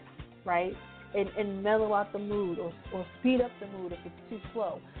function, right? And mellow out the mood or speed up the mood if it's too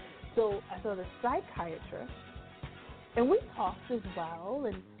slow. So I saw the psychiatrist, and we talked as well,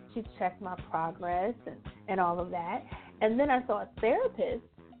 and she checked my progress and all of that. And then I saw a therapist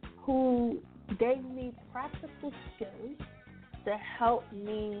who gave me practical skills to help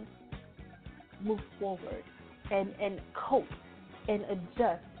me move forward and cope and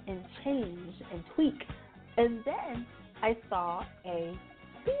adjust and change and tweak. And then I saw a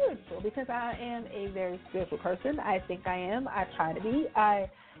spiritual, because I am a very spiritual person. I think I am. I try to be. I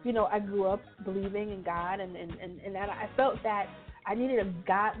grew up believing in God, and I felt that I needed a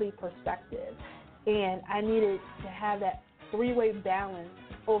godly perspective, and I needed to have that 3-way balance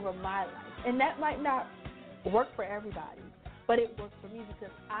over my life. And that might not work for everybody, but it worked for me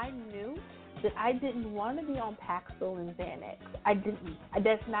because I knew that I didn't want to be on Paxil and Xanax. I didn't. I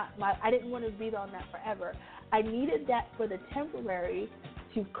didn't want to be on that forever. I needed that for the temporary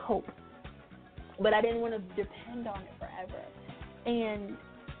to cope, but I didn't want to depend on it forever. And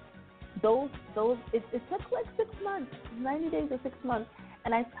it took like 6 months, 90 days or 6 months.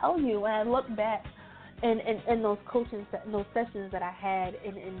 And I tell you, when I look back in those coaching, those sessions that I had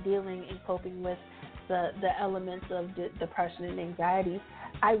in dealing and coping with the elements of depression and anxiety,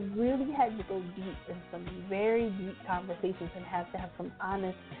 I really had to go deep in some very deep conversations and have to have some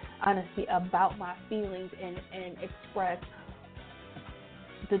honesty about my feelings and express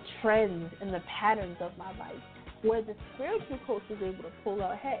the trends and the patterns of my life, where the spiritual coach was able to pull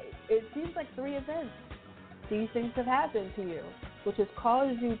out, hey, it seems like 3 events. These things have happened to you, which has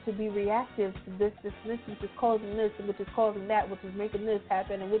caused you to be reactive to this, which is causing this, and which is causing that, which is making this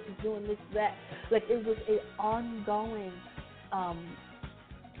happen, and which is doing this, that. Like, it was an ongoing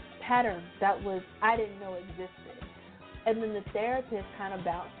pattern that I didn't know existed. And then the therapist kind of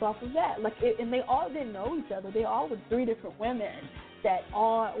bounced off of that. And they all didn't know each other. They all were 3 different women that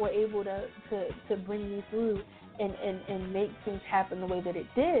all were able to bring me through and make things happen the way that it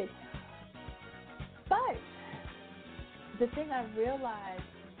did. But the thing I realized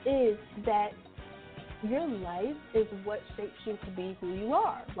is that your life is what shapes you to be who you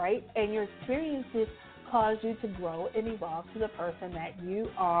are, right? And your experiences cause you to grow and evolve to the person that you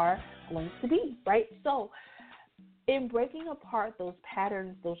are going to be, right? So in breaking apart those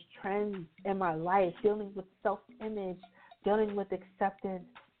patterns, those trends in my life, dealing with self-image, dealing with acceptance,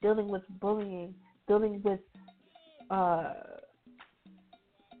 dealing with bullying, dealing with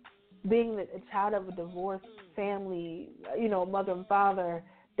being a child of a divorced family, mother and father,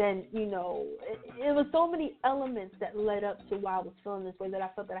 then, it was so many elements that led up to why I was feeling this way that I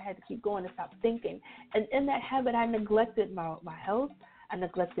felt that I had to keep going and stop thinking. And in that habit, I neglected my health. I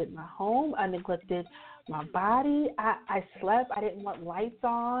neglected my home. I neglected my body. I slept. I didn't want lights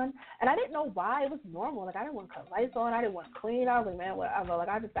on. And I didn't know why. It was normal. Like, I didn't want to cut lights on. I didn't want to clean. I was like, man, whatever. Like,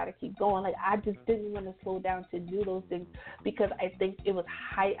 I just got to keep going. Like, I just didn't want to slow down to do those things because I think I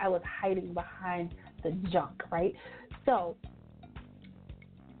was hiding behind the junk, right? So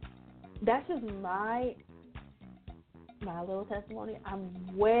that's just my my little testimony, I'm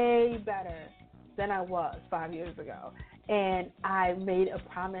way better than I was 5 years ago. And I made a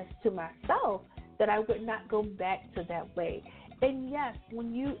promise to myself that I would not go back to that way. And yes,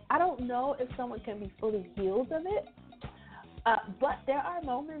 I don't know if someone can be fully healed of it, but there are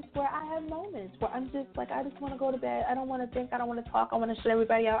moments where I have moments where I'm just like, I just want to go to bed. I don't want to think. I don't want to talk. I want to shut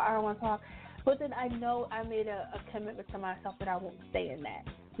everybody out. I don't want to talk. But then I know I made a commitment to myself that I won't stay in that.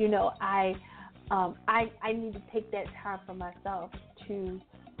 You know, I need to take that time for myself to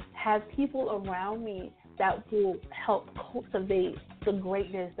have people around me that will help cultivate the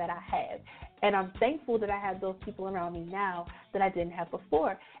greatness that I have. And I'm thankful that I have those people around me now that I didn't have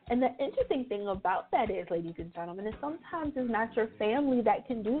before. And the interesting thing about that is, ladies and gentlemen, is sometimes it's not your family that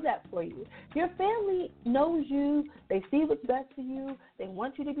can do that for you. Your family knows you. They see what's best for you. They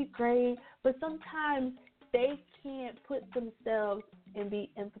want you to be great. But sometimes they can't put themselves and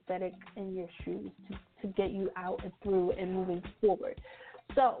be empathetic in your shoes to get you out and through and moving forward.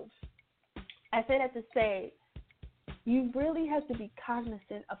 So I say that to say, you really have to be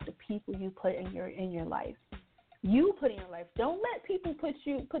cognizant of the people you put in your life. You put in your life. Don't let people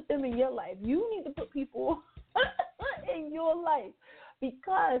put them in your life. You need to put people in your life,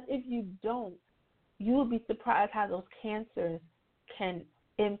 because if you don't, you will be surprised how those cancers can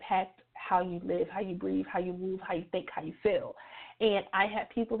impact how you live, how you breathe, how you move, how you think, how you feel. And I had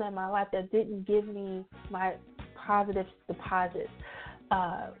people in my life that didn't give me my positive deposits.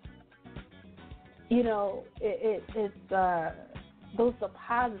 You know, it's those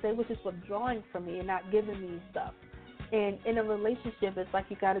deposits, they were just withdrawing from me and not giving me stuff. And in a relationship, it's like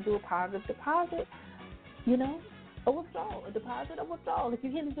you got to do a positive deposit, you know, a withdrawal, a deposit, a withdrawal. If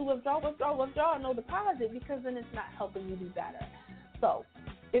you can't do withdrawal, no deposit, because then it's not helping you be better. So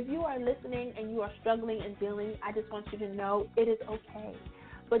if you are listening and you are struggling and dealing, I just want you to know it is okay.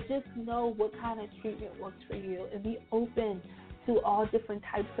 But just know what kind of treatment works for you and be open to all different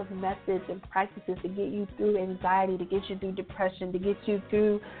types of methods and practices to get you through anxiety, to get you through depression, to get you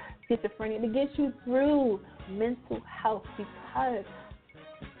through schizophrenia, to get you through mental health, because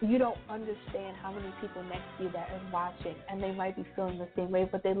you don't understand how many people next to you that are watching, and they might be feeling the same way,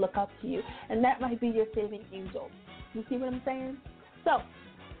 but they look up to you, and that might be your saving angel. You see what I'm saying? So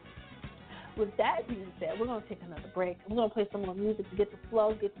with that being said, we're going to take another break. We're going to play some more music to get the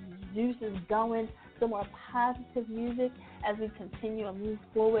flow, get the juices going, some more positive music as we continue and move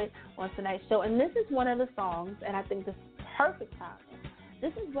forward on tonight's show. And this is one of the songs, and I think this is perfect timing.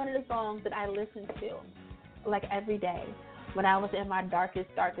 This is one of the songs that I listen to like every day when I was in my darkest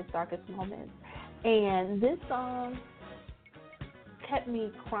moments. And this song kept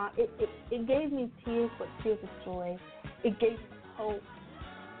me crying. It gave me tears, but tears of joy. It gave me hope.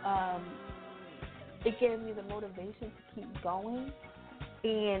 It gave me the motivation to keep going.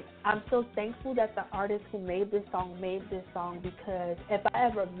 And I'm so thankful that the artist who made this song, because if I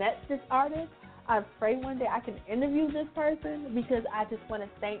ever met this artist, I pray one day I can interview this person, because I just want to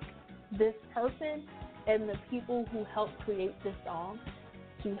thank this person and the people who helped create this song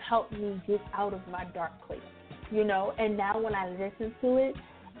to help me get out of my dark place, you know. And now when I listen to it,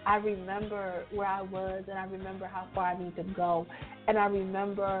 I remember where I was, and I remember how far I need to go, and I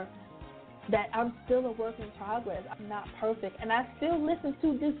remember that I'm still a work in progress. I'm not perfect. And I still listen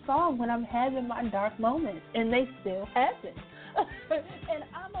to this song when I'm having my dark moments, and they still happen. And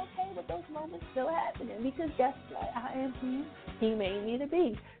I'm okay with those moments still happening, because guess what? I am who he made me to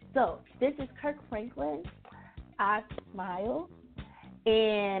be. So this is Kirk Franklin, I Smile.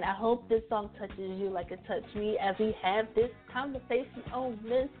 And I hope this song touches you like it touched me as we have this conversation on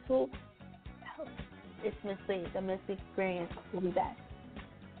mental health. It's Miss Lee, the Miss Experience. We'll be back.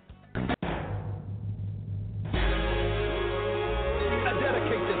 I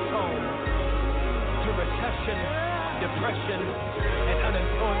dedicate this song to recession, depression, and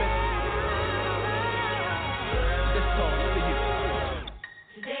unemployment. This song is for you.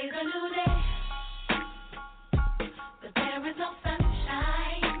 Today's a new day, but there is no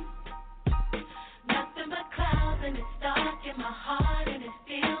sunshine. Nothing but clouds, and it's dark in my heart, and it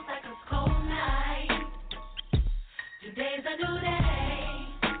feels like a cold night. Today's a new day,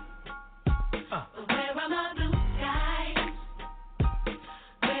 but where are my blue skies?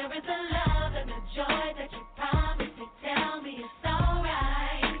 Where is the love and the joy that you promised to tell me it's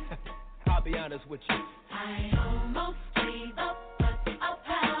alright? I'll be honest with you. I almost gave up, but a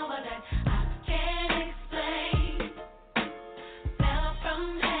power that I can't explain fell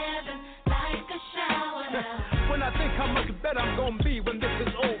from heaven like a shower now. When I think how much better I'm gonna be when this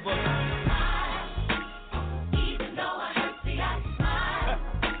is over. Even though I hurt, see, I smile.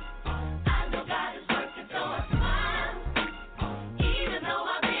 I know God is working, so I smile. Even though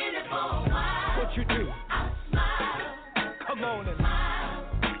I've been here for a while. What you do? I smile.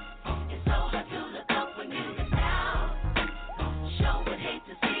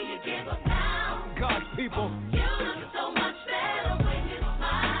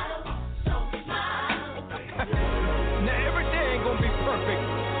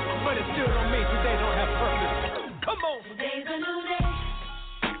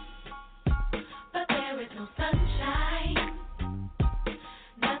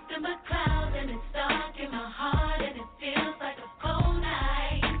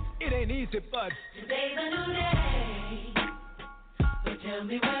 ain't it, bud? Today's a new day. But tell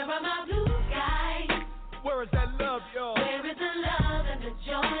me, where are my blue skies? Where is that love, y'all? Where is the love and the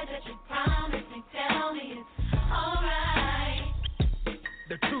joy that you promised me? Tell me it's alright.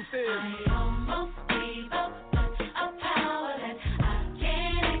 The truth is, I almost gave up, but a power that I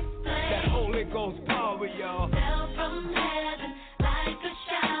can't explain. that Holy Ghost power, y'all. Fell from heaven like a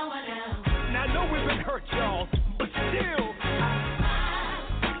shower now. Now I know we've been hurt, y'all, but still,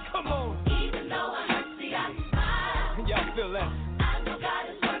 come on. Even though I hurt, see, I smile. Y'all feel that? I know God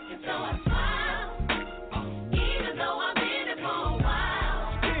is working, so I smile. Even though I've been it for a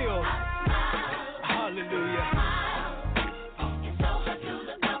while, Still, I smile. hallelujah. It's so hard to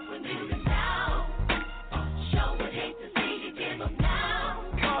look up when you've been down. Sure would hate to see you give up now.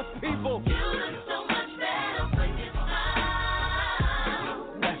 God's people, You look so much better when you smile.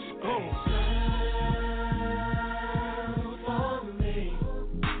 let's go. Smile for me.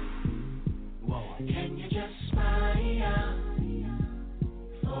 Whoa. Can you just smile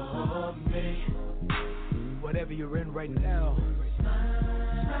for me? Whatever you're in right now,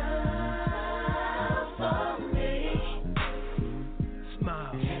 Smile for me.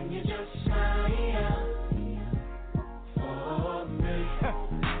 smile. Can you just smile for me?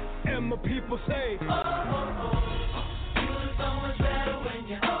 And my people say, Oh, oh, oh. You look so much better when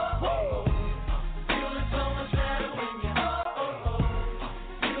you oh, oh, oh. You look so much better when you oh, oh, oh.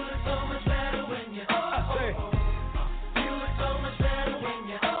 You look so much better when you oh, I oh, say, oh. You look so much better when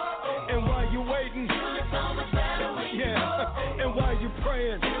you oh, oh, oh. and while you waiting, You look so much better when you oh, oh, yeah, and while you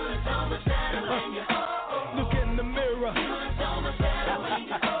praying, You look so much better when you oh, oh, oh. look in the mirror. You look so much better when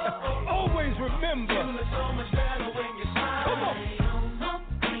you oh, oh, oh. Always remember, You look so much better when you smile. Come on.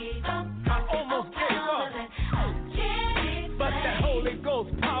 I almost gave up, but that Holy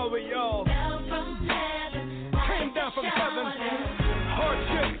Ghost power, y'all, came down from heaven.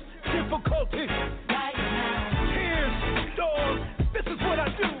 Hardships, difficulties, tears, storms. This is what I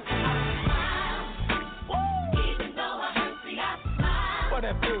do. Even though I hurt, see, I smile. But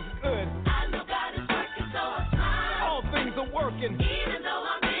that feels good. I know God is working, so I smile. All things are working. Even though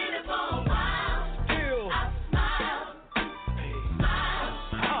I'm in it for a while, Still, I smile, smile.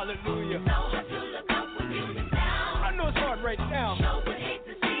 hallelujah. So hard to look up when you've been down. I know it's hard right now, Sure would hate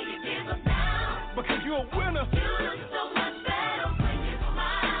to see you give up now. because you're a winner. You look so much better when you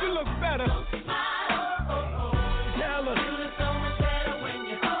smile. You look better. Smile. Dallas, You look so much better when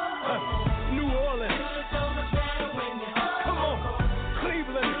you New You Orleans, look so much better when you come on, You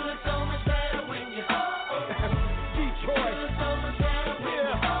Cleveland, look so much better when you Detroit, You look so much better when you yeah,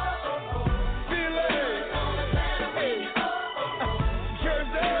 Philly, so much better when you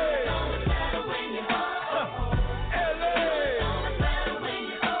Jersey, so much better when you LA. so much better when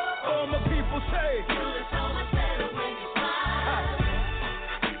you All my people say, You look so much better when you smile.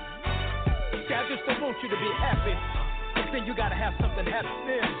 see, I just don't want you to be happy, but then you gotta have something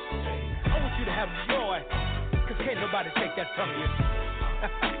happening. I want you to have joy, cause can't nobody take that from you.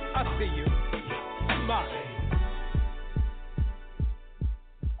 I see you. Smile.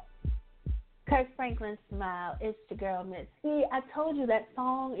 Kirk Franklin, Smile. It's your girl, Miss C. I told you that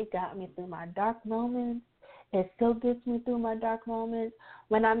song, it got me through my dark moments. It still gets me through my dark moments.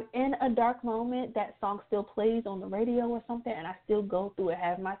 When I'm in a dark moment, that song still plays on the radio or something, and I still go through it,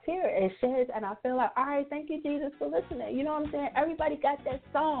 have my tear. It sheds, and I feel like, all right, thank you, Jesus, for listening. You know what I'm saying? Everybody got that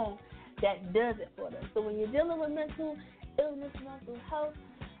song that does it for them. So when you're dealing with mental illness, mental health,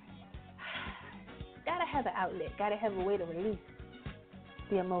 gotta have an outlet, gotta have a way to release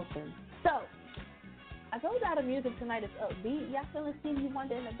the emotions. So, I told y'all the music tonight is upbeat. Y'all feeling Stevie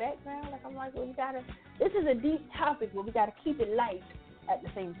Wonder in the background? Like, I'm like, well, this is a deep topic, but we gotta keep it light at the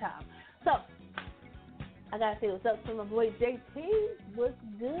same time. So, I gotta say what's up to my boy JT. What's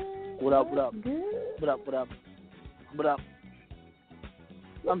good? What up, what up? Good. What up, what up? What up?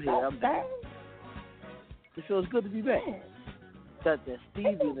 I'm here, I'm back. It feels good to be back. Got that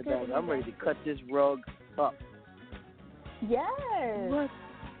Stevie in the back. I'm ready to cut this rug up. Yes. What?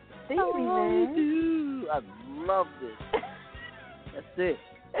 Stevie, How man. you do? I love this. That's it.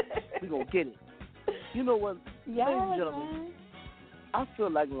 We gonna get it. You know what, Yes, ladies and gentlemen, man. I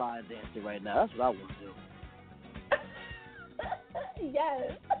feel like line dancing right now. That's what I want to do.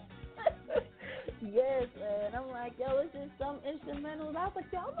 Yes. Yes, man. I'm like, yo, it's just some instrumentals. I was like,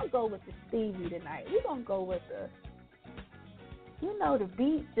 yo, I'm going to go with the Stevie tonight. We're going to go with the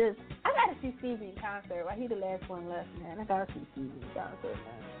beat just, I got to see Stevie in concert. Right? He the last one left, man. I got to see Stevie in concert,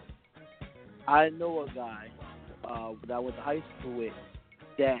 man. I know a guy that I went to high school with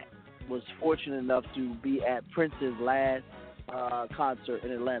that was fortunate enough to be at Prince's last concert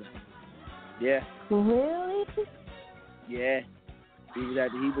in Atlanta. Yeah. Really? Yeah.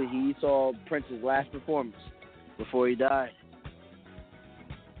 He saw Prince's last performance before he died.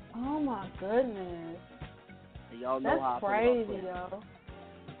 Oh my goodness. And y'all know That's how I feel crazy, about Prince.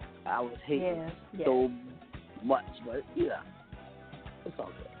 yo. I was hating so much, but yeah, it's all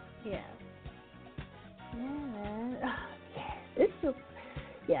good. Yeah. Yeah, man. It's just,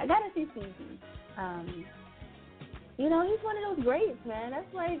 I gotta see Stevie. You know, he's one of those greats, man.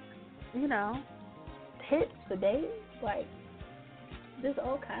 That's like, you know, hits for days, like just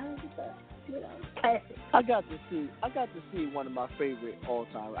all kinds of stuff. You know, classic. I got to see one of my favorite all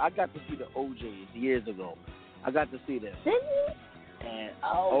time. I got to see the OJs years ago. I got to see them. Did you? And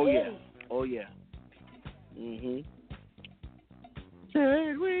really? Oh yeah. Mhm.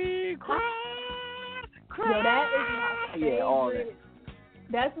 Did we cry? Yo, that is my favorite. Yeah, all that.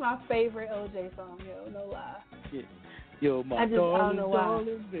 That's my favorite OJ song, yo. No lie. Yeah. Yo, my I don't know why.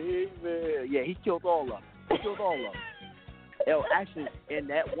 darling baby. Yeah, he killed all of them. Yo, actually, in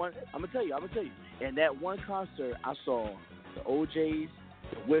that one, I'm gonna tell you. In that one concert, I saw the OJs,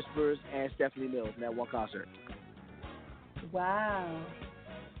 the Whispers, and Stephanie Mills in that one concert. Wow.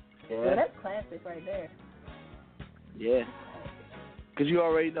 Yeah. Well, that's classic right there. Yeah. Because you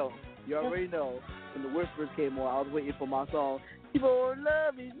already know. When the Whispers came on, I was waiting for my song. People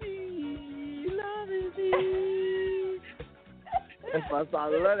loving me. That's my song. I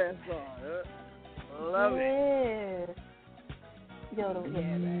love that song. I love it. Yo,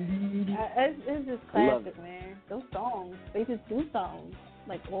 man. It's just classic, man. Those songs, they just do songs.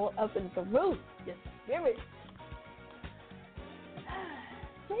 Like, all up in the roof. Your spirit.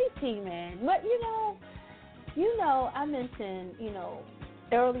 JT, man. But, you know, I mentioned,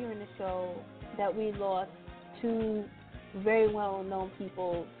 earlier in the show that we lost two very well-known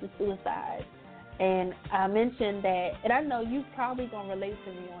people to suicide. And I mentioned that, and I know you probably going to relate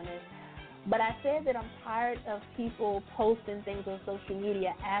to me on this, but I said that I'm tired of people posting things on social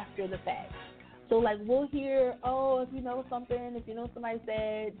media after the fact. So, like, we'll hear, if you know something, if you know somebody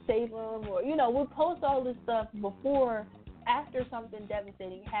said, save them, or, we'll post all this stuff after something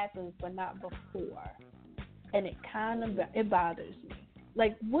devastating happens, but not before. And it bothers me.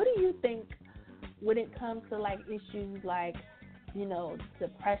 Like, what do you think when it comes to, like, issues like,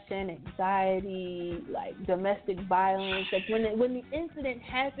 depression, anxiety, like domestic violence? Like, when the incident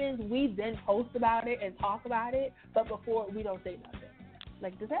happens, we then post about it and talk about it, but before we don't say nothing.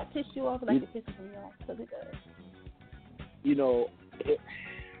 Like, does that piss you off? Like, it pisses me off, because it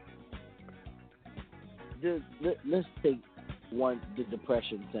does. Let's take the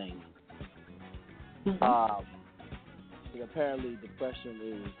depression thing. Mm-hmm. Apparently depression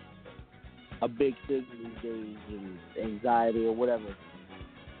is a big thing these days, and anxiety or whatever.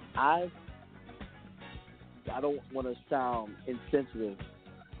 I don't want to sound insensitive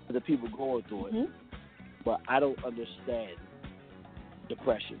to the people going through it, but I don't understand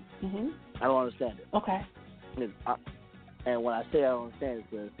depression. I don't understand it. Okay. And when I say I don't understand it,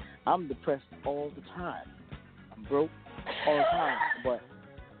 because I'm depressed all the time. I'm broke all the time, but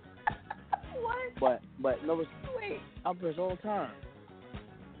what? But no, wait. I'm depressed all the time.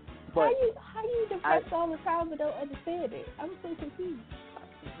 But how you depressed all the time but don't understand it? I'm so confused.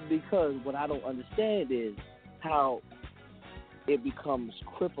 Because what I don't understand is how it becomes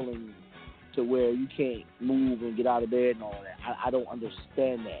crippling to where you can't move and get out of bed and all that. I don't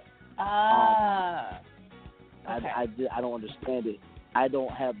understand that. Okay. I don't understand it. I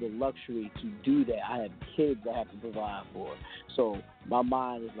don't have the luxury to do that. I have kids I have to provide for. So my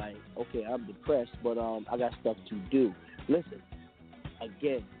mind is like, okay, I'm depressed, but I got stuff to do. Listen,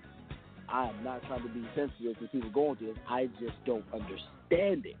 again, I'm not trying to be sensitive to people going through this. I just don't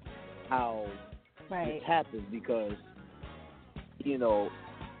understand it, how this happens, because,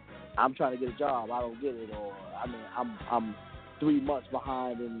 I'm trying to get a job, I don't get it, or I'm 3 months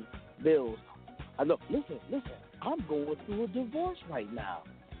behind in bills. I know. Listen, I'm going through a divorce right now,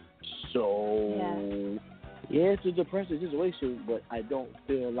 so it's a depressing situation, but I don't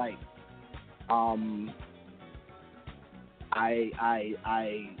feel like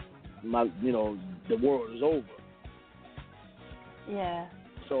the world is over. Yeah.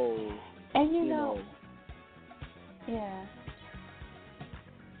 So, and you know, yeah.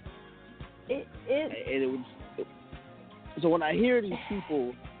 So when I hear these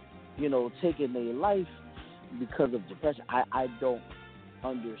people, taking their life because of depression, I don't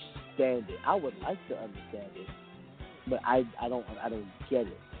understand it. I would like to understand it, but I don't get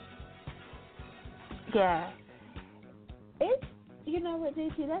it. Yeah. It's, you know what,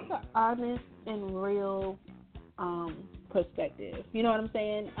 JT, that's an honest and real perspective. You know what I'm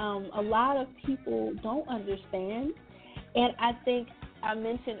saying? A lot of people don't understand, and I think I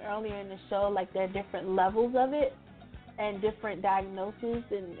mentioned earlier in the show, like, there are different levels of it, and different diagnoses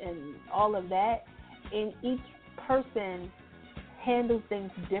and all of that, and each person handles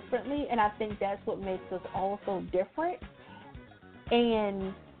things differently, and I think that's what makes us all so different.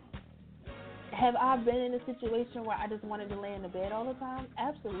 And have I been in a situation where I just wanted to lay in the bed all the time?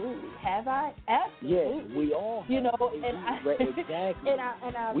 Absolutely. Have I? Absolutely. Yes, we all have. You know, and exactly.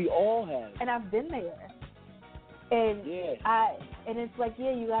 and we all have. And I've been there. And and it's like,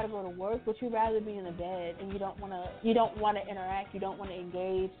 yeah, you got to go to work, but you'd rather be in the bed, and you don't want to interact, you don't want to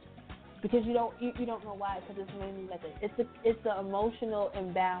engage, because you don't know why, because it's mainly like it's an emotional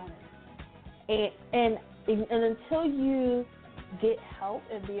imbalance, and until you get help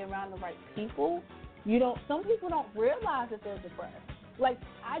and be around the right people, some people don't realize that they're depressed. Like,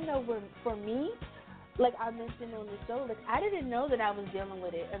 I know for me, like I mentioned on the show, like I didn't know that I was dealing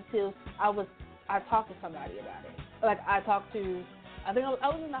with it until I talked to somebody about it. Like I think I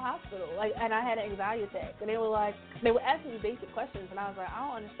was in the hospital, like, and I had an anxiety attack, and they were asking me basic questions, and I was like, I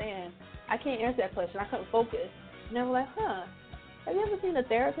don't understand, I can't answer that question, I couldn't focus, and they were like, have you ever seen a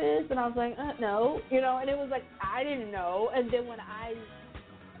therapist? And I was like, no, and it was like, I didn't know. And then when I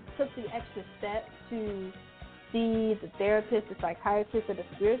took the extra step to see the therapist, the psychiatrist, or the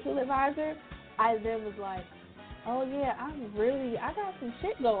spiritual advisor, I then was like, oh yeah, I got some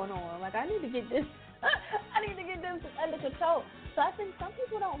shit going on. Like, I need to get this under control. So I think some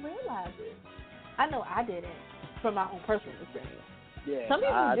people don't realize it. I know I didn't from my own personal experience. Yeah, some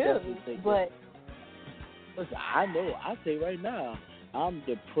people do, but... Listen, I know. I say right now, I'm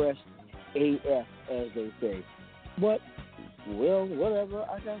depressed AF, as they say. But, well, whatever.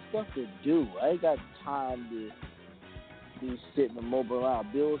 I got stuff to do. I ain't got time to be sitting and moping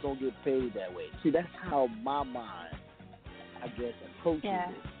around. Bills don't get paid that way. See, that's how my mind, I guess, approaches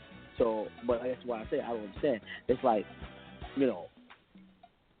it. So, but that's why I say I don't understand. It's like,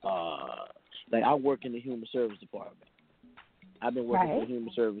 like I work in the human service department. I've been working in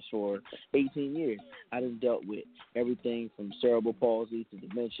human service for 18 years. I done dealt with everything from cerebral palsy to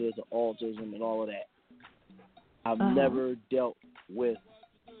dementia to autism and all of that. I've never dealt with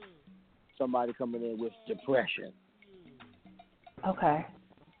somebody coming in with depression. Okay.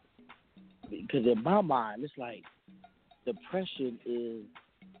 Because in my mind, it's like depression is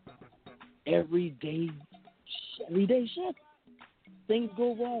everyday shit. Things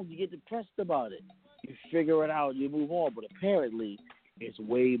go wrong. You get depressed about it. You figure it out, you move on, but apparently it's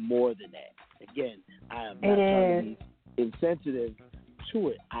way more than that. Again, I am not trying to be insensitive to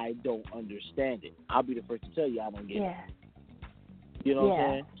it. I don't understand it. I'll be the first to tell you I don't get it. You know what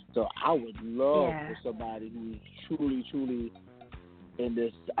I'm saying? So I would love for somebody who's truly, truly in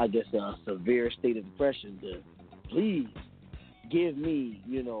this, I guess, severe state of depression to please give me,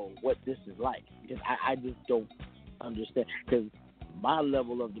 what this is like. Because I just don't understand. Because my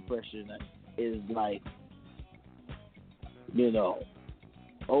level of depression is like,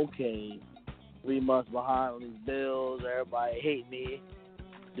 okay, 3 months behind on these bills, everybody hate me,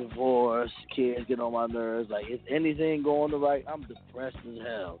 divorce, kids get on my nerves, like, is anything going right? I'm depressed as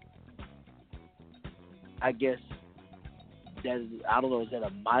hell. I guess that is, I don't know, is that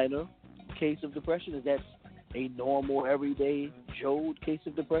a minor case of depression? Is that a normal, everyday Joe case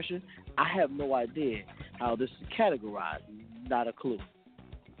of depression? I have no idea how this is categorized, not a clue.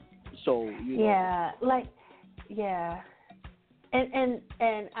 So, and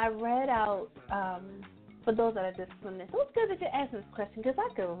I read out, for those that are just listening, so it's good that you asked this question, because I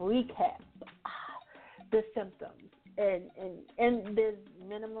can recap the symptoms, and there's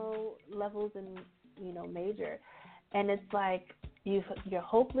minimal levels and, major, and it's like you're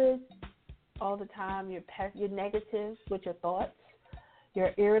hopeless all the time, you're negative with your thoughts,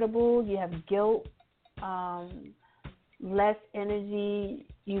 you're irritable, you have guilt, less energy,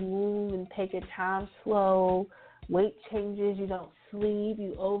 you move and take your time slow, weight changes, you don't sleep,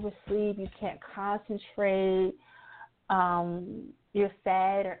 you oversleep, you can't concentrate, you're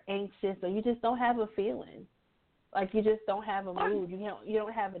sad or anxious, or you just don't have a feeling. Like, you just don't have a mood. You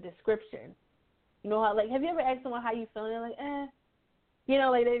don't have a description. You know how, like, have you ever asked someone how you feeling? They're like,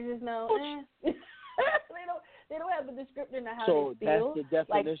 like they just know, they don't have a description of how they feel. So that's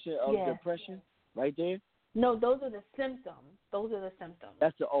the definition of depression right there? No, those are the symptoms. Those are the symptoms.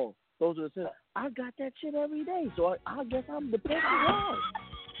 Those are the symptoms. I got that shit every day, so I guess I'm depressed as well.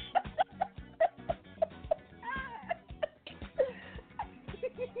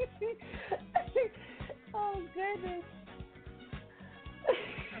 Oh goodness.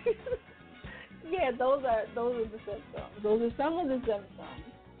 Yeah, those are the symptoms. Those are some of the symptoms.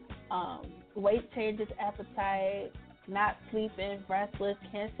 Weight changes, appetite, not sleeping, restless,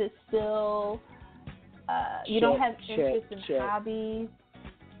 can't sit still. You don't have interest in hobbies.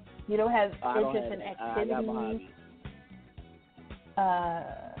 You don't have interest in activities. I got my hobbies.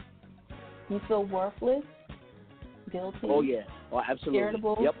 You feel worthless, guilty. Oh yeah. Oh, absolutely.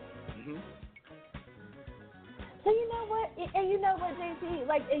 Irritable. Yep. Mhm. So you know what, and you know what, JT,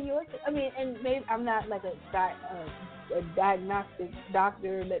 like in yours, I mean, and maybe I'm not like a diagnostic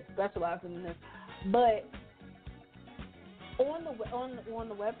doctor that specializes in this, but on the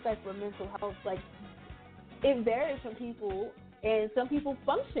website for mental health, like it varies from people, and some people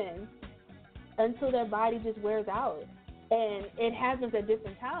function until their body just wears out, and it happens at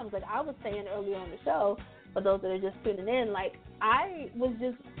different times. Like I was saying earlier on the show, for those that are just tuning in, like I was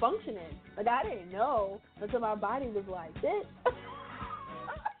just functioning. Like I didn't know until my body was like this.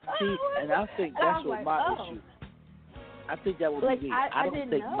 See, and I think that's what my issue. I think that would be me. I don't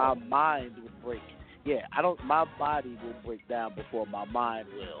think my mind would break. Yeah, my body will break down before my mind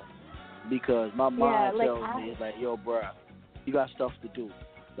will, because my mind tells me, it's like, yo, bruh, you got stuff to do.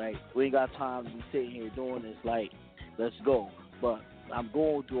 Like, we ain't got time to be sitting here doing this. Like, let's go. But I'm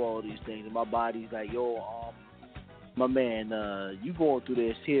going through all these things, and my body's like, yo, my man, you going through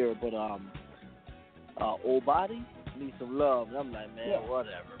this here, but old body need some love. And I'm like, man,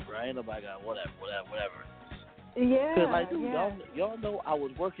 whatever, bro. Ain't nobody got whatever. Yeah. Cause like, dude, y'all know I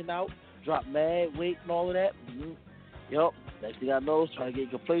was working out, dropped mad weight and all of that. Mm-hmm. Yup. Next thing I know, I was trying to get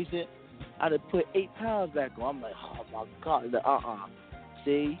complacent. I done put 8 pounds back on. I'm like, oh my God.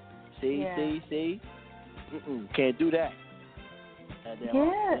 See. Can't do that. And then,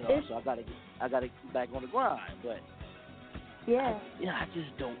 so I gotta get back on the grind. But I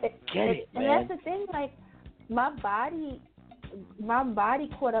just don't get it, man. And that's the thing. Like my body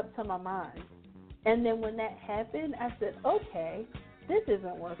caught up to my mind. And then when that happened, I said, okay, this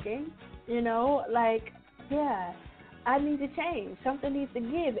isn't working. You know, like, I need to change. Something needs to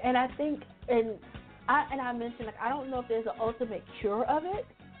give. And I think, and I mentioned, like, I don't know if there's an ultimate cure of it,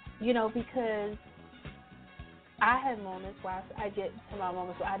 you know, because I have moments where I get to my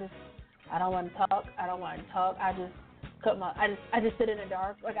moments where I don't want to talk. I just I just sit in the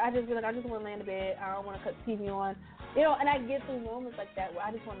dark. Like, I just want to lay in the bed. I don't want to cut the TV on. You know, and I get through moments like that where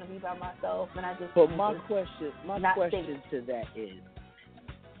I just want to be by myself, and I just. But my question to that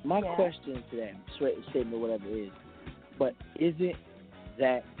statement, whatever it is, but isn't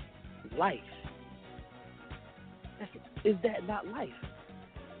that life? Is that not life?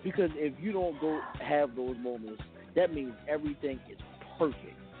 Because if you don't go have those moments, that means everything is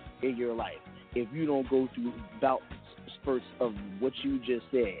perfect in your life. If you don't go through about spurts of what you just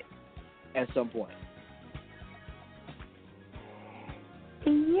said at some point.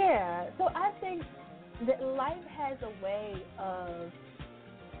 Yeah, so I think that life has a way of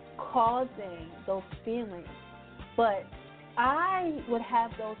causing those feelings, but I would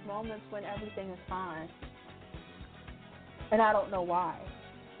have those moments when everything is fine, and I don't know why.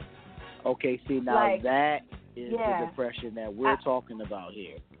 Okay, see, now that is the depression that we're talking about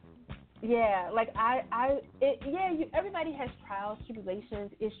here. Yeah, like everybody has trials,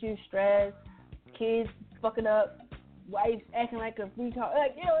 tribulations, issues, stress, kids fucking up, wife acting like a retard.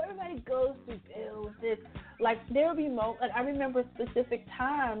 Like, you know, everybody goes through bills. There'll be moments. Like, I remember specific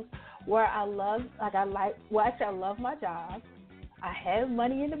times where I love my job. I had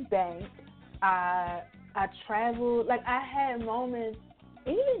money in the bank. I traveled. Like, I had moments.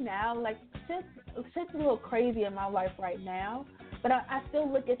 Even now, like, just a little crazy in my life right now. But I still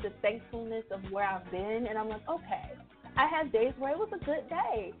look at the thankfulness of where I've been, and I'm like, okay. I have days where it was a good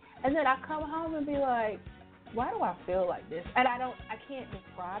day, and then I come home and be like, why do I feel like this? And I can't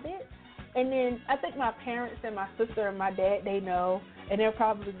describe it. And then I think my parents and my sister and my dad, they know, and they're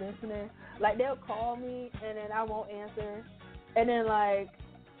probably listening. Like, they'll call me, and then I won't answer. And then, like,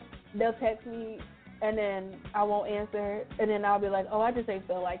 they'll text me, and then I won't answer. And then I'll be like, oh, I just ain't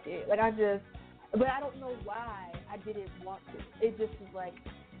feel like it. Like, but I don't know why I didn't want to. It just was like,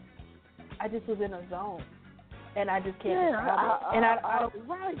 I just was in a zone. And I just can't describe it. And I don't.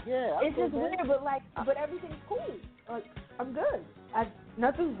 Right, yeah. It's just weird, but everything's cool. Like, I'm good.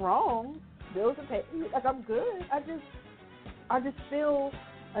 Nothing's wrong. Bills are paid. Like, I'm good. I just feel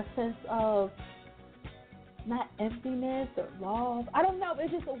a sense of not emptiness or loss. I don't know.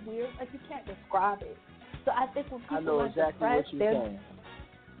 It's just a weird. Like, you can't describe it. So I think when people are depressed,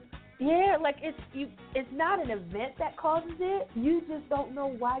 yeah, like it's not an event that causes it. You just don't know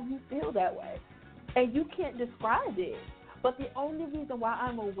why you feel that way. And you can't describe it. But the only reason why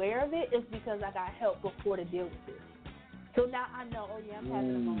I'm aware of it is because I got help before to deal with it. So now I know, oh yeah, I'm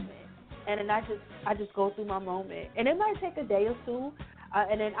having a moment. And then I just go through my moment. And it might take a day or two.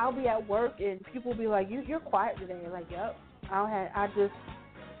 And then I'll be at work and people will be like, you're quiet today. And like, yep. I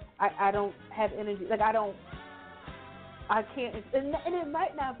don't have energy. Like, I I can't, and it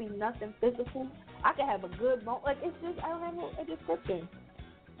might not be nothing physical. I could have a good bone. Like, it's just, I don't have a description.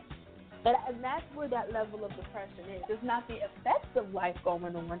 And that's where that level of depression is. It's not the effects of life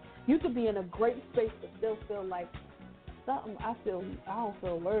going on. You could be in a great space but still feel like something. I don't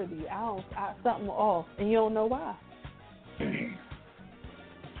feel worthy. Something off, and you don't know why.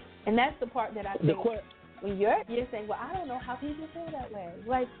 And that's the part that I think when you're saying, well, I don't know how people feel that way.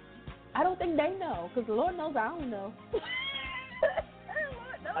 Like, I don't think they know, because the Lord knows I don't know.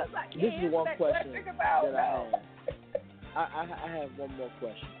 Lord knows I can't. This is one question that I have. I have one more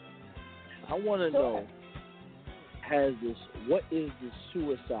question. I want to know, what is the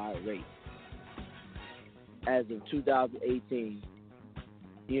suicide rate as of 2018,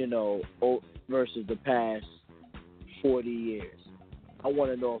 versus the past 40 years? I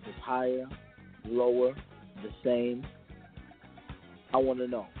want to know if it's higher, lower, the same. I want to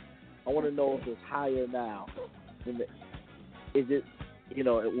know. I want to know if it's higher now. Is it,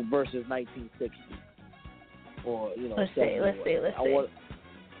 versus 1960 or Let's see.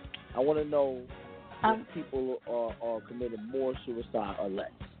 I want to know if people are committing more suicide or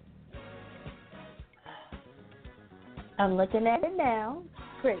less. I'm looking at it now.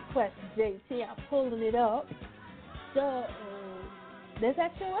 Great question, JT. I'm pulling it up. So there's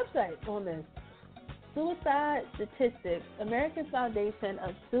actually a website on this. Suicide Statistics, American Foundation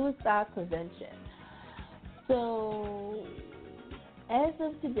of Suicide Prevention. So as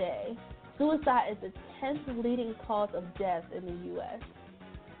of today, suicide is the 10th leading cause of death in the U.S.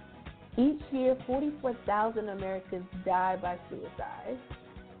 Each year, 44,000 Americans die by suicide.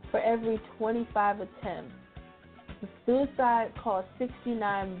 For every 25 attempts, suicide costs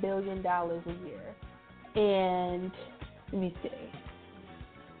 $69 billion a year. And let me see.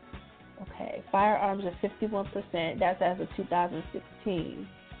 Okay, firearms are 51%. That's as of 2016.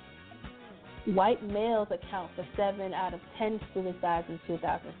 White males account for 7 out of 10 suicides in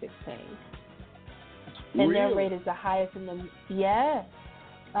 2016. And their rate is the highest in the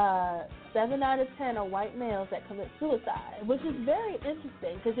 7 out of 10 are white males that commit suicide, which is very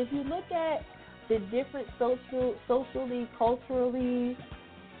interesting because if you look at the different socially, culturally,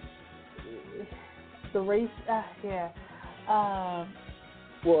 the race,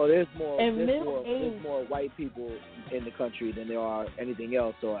 well, there's more white people in the country than there are anything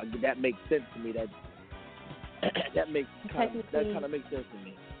else, so that makes sense to me. That kind of makes sense to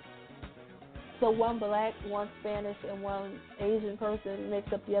me. So one black, one Spanish, and one Asian person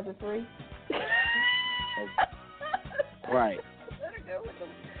makes up the other 3? Right.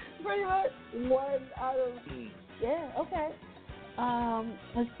 Pretty much. One out of... Yeah, okay.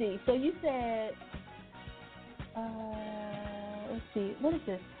 Let's see. So you said... let's see. What is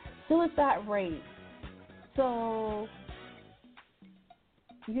this? Suicide rate. So...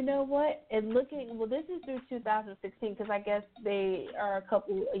 You know what? And looking... Well, this is through 2016 because I guess they are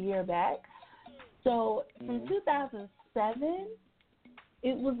a year back. So from 2007,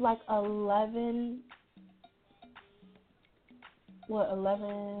 it was like 111,000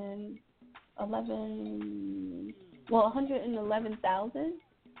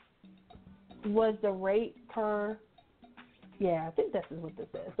 was the rate per, I think this is what this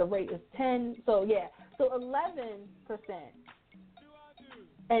says. The rate is 10, so 11%.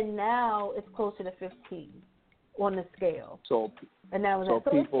 And now it's closer to 15 on the scale. And now it's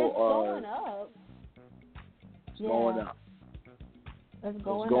going up. It's going up. It's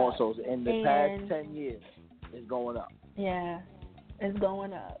going up. So in the past 10 years, it's going up. Yeah, it's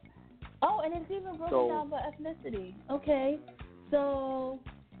going up. Oh, and it's even broken down by ethnicity. Okay, so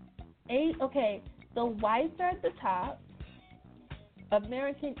whites are at the top.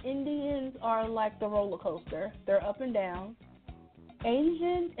 American Indians are like the roller coaster. They're up and down.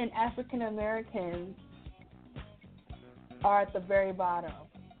 Asians and African Americans are at the very bottom.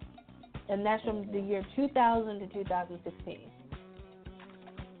 And that's from the year 2000 to 2016.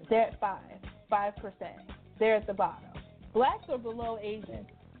 They're at 5%. They're at the bottom. Blacks are below Asians.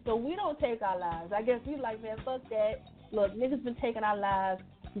 So we don't take our lives. I guess we like, man, fuck that. Look, niggas been taking our lives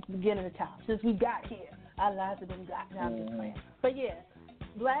since the beginning of time. Since we got here, our lives have been got. Now I'm just playing. But yeah,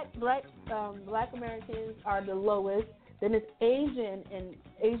 black Americans are the lowest. Then it's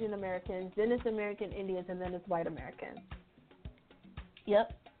Asian Americans. Then it's American Indians, and then it's white Americans.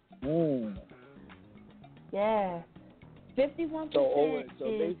 Yep. Yeah. 51%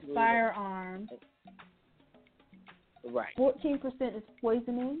 is firearms. Right. 14% is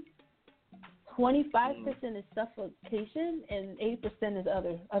poisoning. 25% is suffocation, and 8% is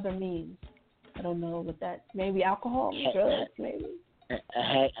other means. I don't know what that. Maybe alcohol, drugs, maybe.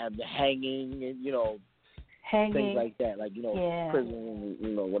 Hanging, and hanging, things like that, prison,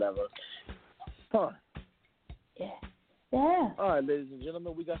 whatever. Huh. Yeah. Yeah. All right, ladies and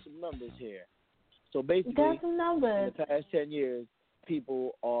gentlemen, we got some numbers here. So We basically, got some numbers. in the past 10 years,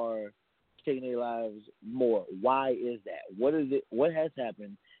 people are taking their lives more. Why is that? What is it? What has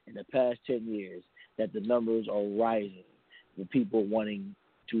happened in the past 10 years that the numbers are rising with people wanting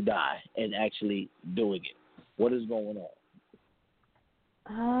to die and actually doing it? What is going on?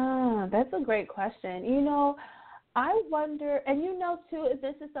 That's a great question. You know, I wonder, and you know, too, if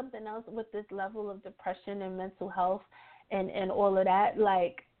this is something else with this level of depression and mental health and all of that,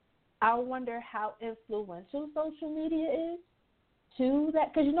 like, I wonder how influential social media is to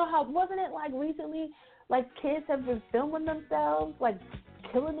that. Because you know how, wasn't it like recently, like kids have been filming themselves, like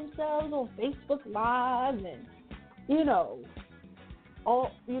killing themselves on Facebook Live and, you know,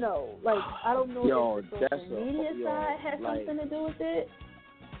 all, you know, like, I don't know if the social media side has something to do with it.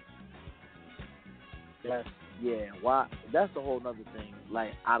 Why? That's a whole nother thing.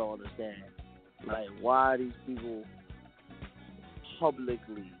 Like, I don't understand. Like, why are these people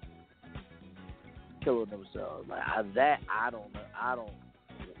publicly killing themselves? Like, I don't know. I don't.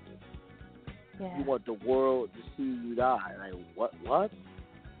 Yeah. You want the world to see you die? Like, what?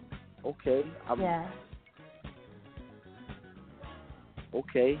 Okay.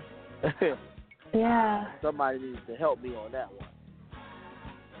 Okay. Yeah. Somebody needs to help me on that one.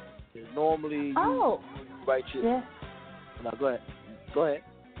 Because normally you write your... Yeah. No, go ahead. Go ahead.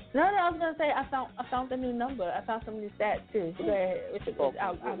 No, I was gonna say I found the new number. I found some new stats too. Go ahead.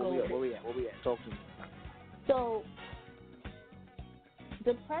 I'll go with it. Where we at? Talk to me. So,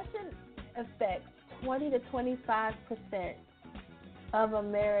 depression affects 20 to 25% of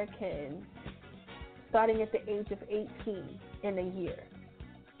Americans starting at the age of 18 in a year.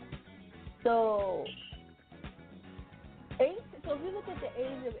 So if you look at the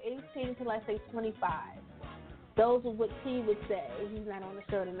age of 18 to, let's say, 25, those are what he would say. He's not on the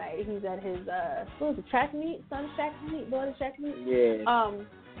show tonight. He's at his track meet, son's track meet, daughter's track meet. Yeah.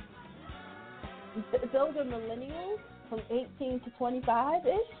 Those are millennials from 18 to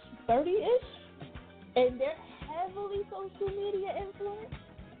 25-ish, 30-ish, and they're heavily social media influenced.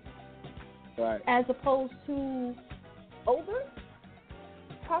 Right. As opposed to older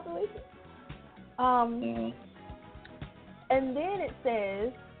population. And then it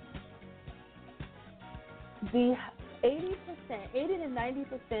says the 80% to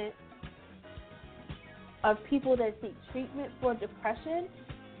 90% of people that seek treatment for depression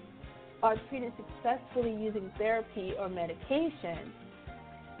are treated successfully using therapy or medication.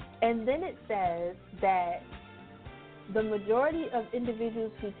 And then it says that the majority of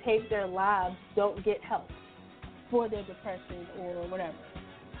individuals who take their lives don't get help for their depression or whatever.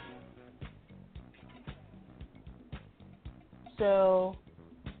 So,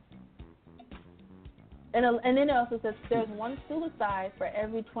 and then it also says there's one suicide for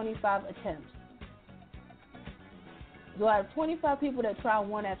every 25 attempts. So I have 25 people that try,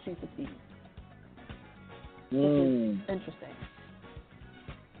 one actually succeeds. Which is interesting.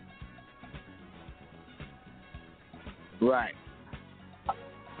 Right.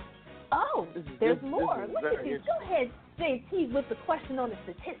 Oh, there's more. Look at this. Go ahead, JT, with the question on the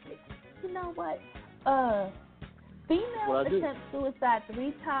statistics. You know what? Females attempt suicide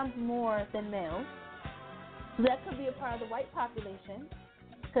 3 times more than males. So that could be a part of the white population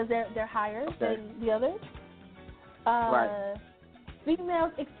because they're higher than the others. Right.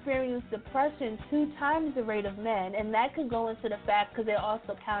 Females experience depression 2 times the rate of men, and that could go into the fact because they're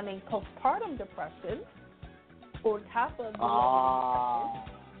also counting postpartum depression on top of the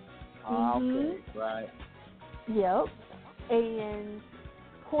okay, right. Yep. And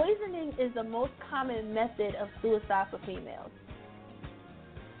poisoning is the most common method of suicide for females.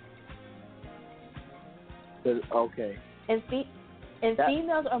 Okay. And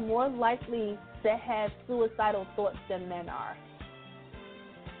females are more likely to have suicidal thoughts than men are.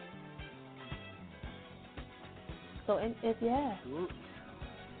 So, yeah.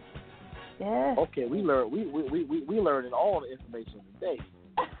 Okay, we learning all the information today.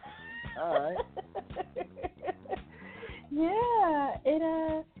 All right. Yeah,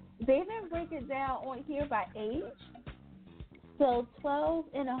 they didn't break it down on here by age. So 12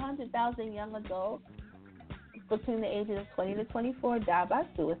 in 100,000 young adults between the ages of 20 to 24 die by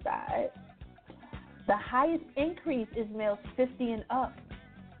suicide. The highest increase is males 50 and up.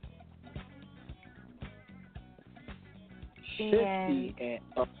 50 and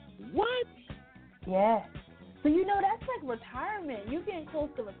up. What? Yeah. So, you know, that's like retirement. You're getting close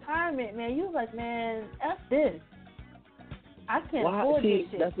to retirement, man. You're like, man, F this. I can't afford this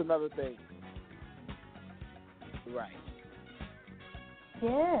shit. That's another thing. Right.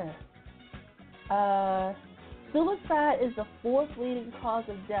 Yeah. Suicide is the 4th leading cause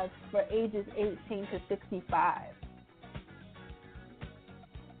of death for ages 18 to 65.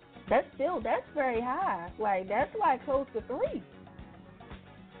 That's very high. Like, that's like close to 3.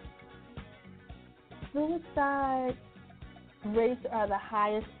 Suicide rates are the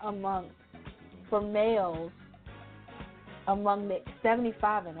highest for males among the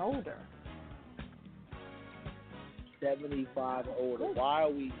 75 and older. 75 and older. Why are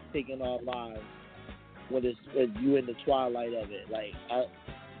we taking our lives when you in the twilight of it? Like,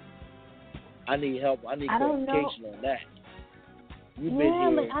 I need help. I need clarification on that. You've been here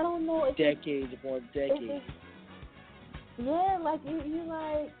like, I don't know if decades upon decades. Yeah, like you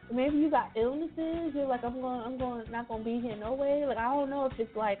like maybe you got illnesses. You're like, I'm not gonna be here no way. Like, I don't know if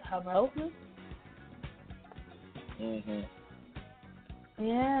it's like helplessness. Mhm.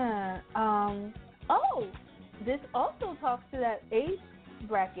 Yeah. This also talks to that age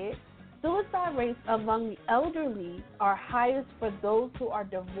bracket. Suicide rates among the elderly are highest for those who are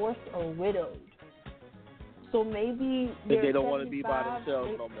divorced or widowed. So maybe they don't want to be by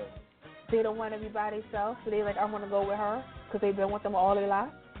themselves no more. They don't want to be by themselves, so they like, I want to go with her because they've been with them all their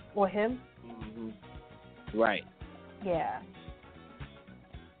life, or him. Mm-hmm. Right. Yeah.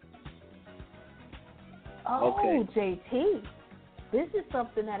 Oh, okay. JT. This is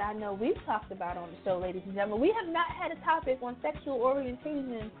something that I know we've talked about on the show, ladies and gentlemen. We have not had a topic on sexual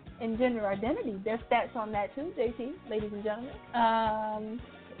orientation and gender identity. There's stats on that too, JT, ladies and gentlemen.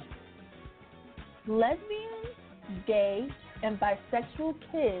 Lesbian, gay, and bisexual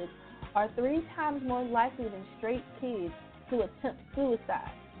kids are 3 times more likely than straight kids to attempt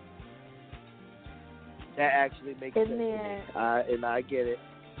suicide. That actually makes sense to me. And I get it.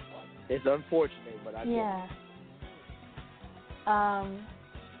 It's unfortunate, but I get it.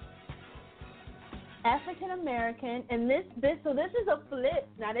 African American, and this is a flip.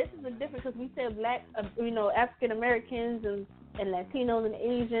 Now this is a difference because we said black, African Americans and Latinos and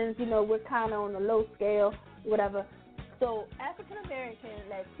Asians, we're kind of on the low scale, whatever. So African American,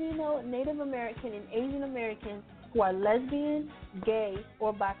 Latino, Native American, and Asian Americans who are lesbian, gay,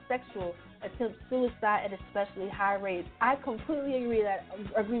 or bisexual attempt suicide at especially high rates. I completely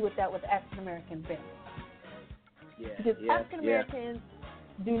agree with that with African American families. Because African Americans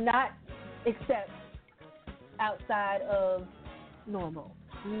do not accept outside of normal.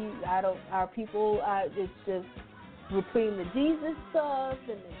 Our people, it's just between the Jesus stuff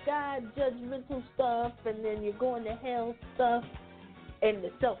and the God judgmental stuff, and then you're going to hell stuff and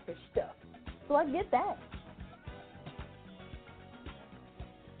the selfish stuff. So I get that.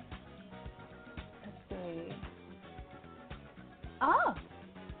 Let's see. I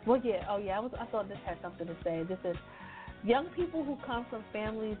thought this had something to say. This is young people who come from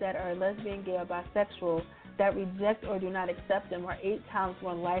families that are lesbian, gay, or bisexual that reject or do not accept them are 8 times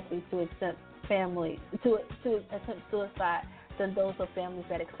more likely to attempt suicide than those of families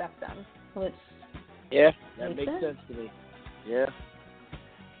that accept them. Which that makes sense to me. Yeah.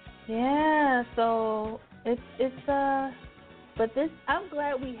 So but I'm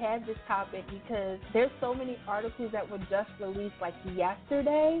glad we had this topic because there's so many articles that were just released like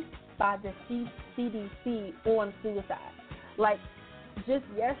yesterday by the CDC on suicide. Like just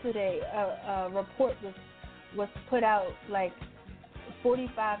yesterday, a report was put out like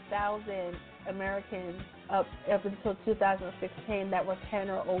 45,000 Americans up until 2016 that were 10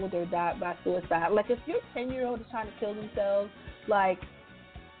 or older died by suicide. Like if your 10-year-old is trying to kill themselves, like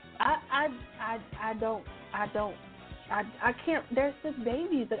I can't. There's just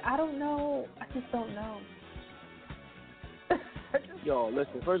babies. Like I don't know. I just don't know. Yo,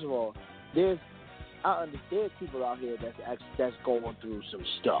 listen. First of all, there's people out here that's going through some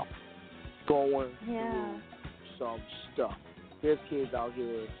stuff. There's kids out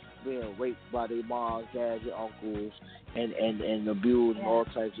here being raped by their moms, dads, and uncles, and abused and all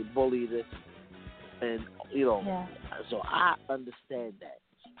types of bullied, and So I understand that.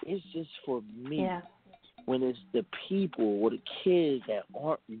 It's just for me. When it's the people or the kids that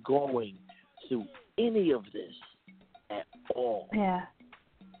aren't going through any of this at all,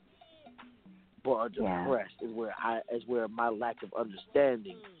 but are depressed, is where my lack of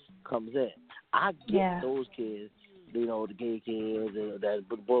understanding comes in. I get those kids, the gay kids that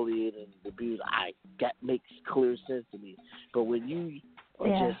were bullied and abused. That makes clear sense to me. But when you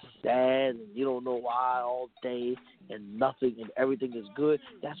are just sad and you don't know why all day and nothing and everything is good,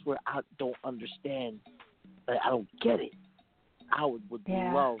 that's where I don't understand. I don't get it. I would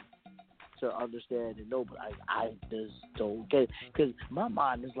love to understand and know, but I just don't get it. Because my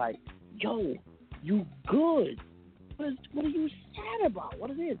mind is like, yo, you good. What are you sad about? What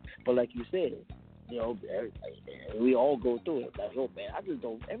is it? But like you said, we all go through it. Like, oh, man, I just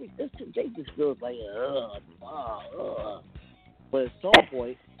don't. This just feels like, But at some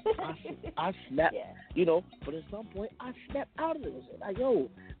point, I snap, but at some point, I snap out of it. Like, yo,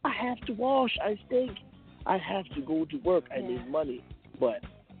 I have to wash. I stink. I have to go to work. I need money. But,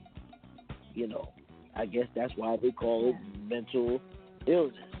 I guess that's why they call it mental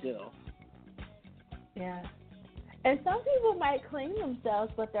illness, Yeah. And some people might clean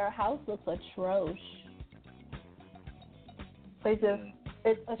themselves, but their house looks atrocious. It's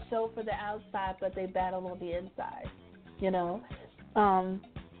a show for the outside, but they battle on the inside,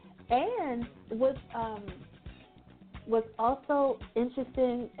 And what's also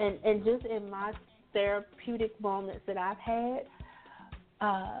interesting, and just in my therapeutic moments that I've had,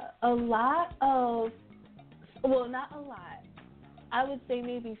 a lot of, well, not a lot, I would say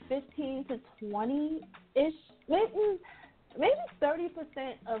maybe 15 to 20-ish, maybe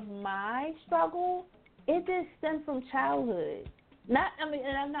 30% of my struggle, it just stems from childhood. And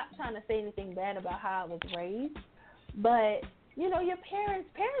I'm not trying to say anything bad about how I was raised, but, your parents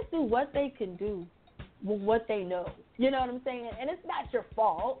do what they can do with what they know. You know what I'm saying? And it's not your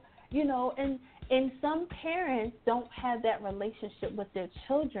fault, and some parents don't have that relationship with their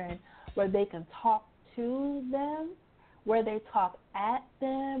children where they can talk to them, where they talk at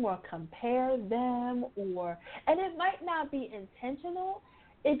them or compare them, and it might not be intentional.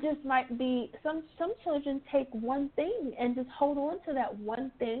 It just might be some children take one thing and just hold on to that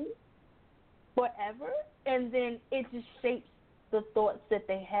one thing forever, and then it just shapes the thoughts that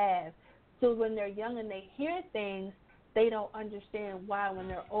they have. So when they're young and they hear things, they don't understand why when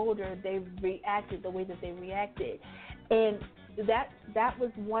they're older they reacted the way that they reacted. And that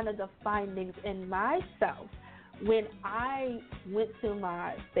was one of the findings in myself when I went to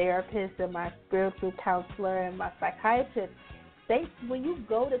my therapist and my spiritual counselor and my psychiatrist. When you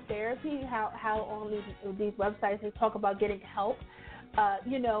go to therapy, how on these websites they talk about getting help,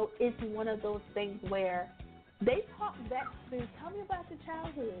 it's one of those things where they talk back to you. Tell me about your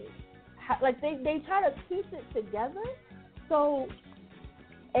childhood. They try to piece it together. So,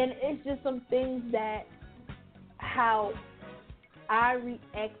 and it's just some things that how I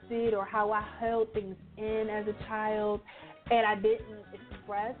reacted or how I held things in as a child and I didn't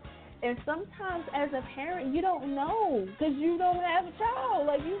express. And sometimes as a parent, you don't know because you don't have a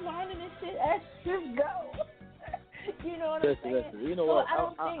child. You learning this shit as you go. You know what I'm saying? Listen. You know what?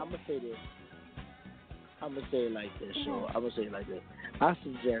 I'm going to say this. I'm going to say it like this, I'm going to say it like this. I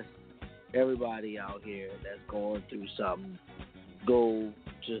suggest everybody out here that's going through something, go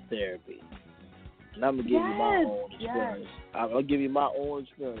to therapy. And I'm going to give you my own experience. I'm going to give you my own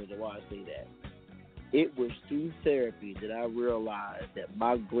experience of why I say that. It was through therapy that I realized that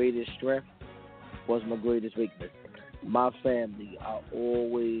my greatest strength was my greatest weakness. My family, I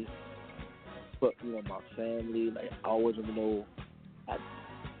always put, my family, I always want to know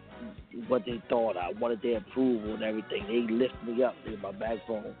what they thought. I wanted their approval and everything. They lifted me up. They were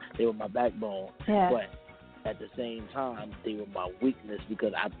my backbone. Yeah. But at the same time, they were my weakness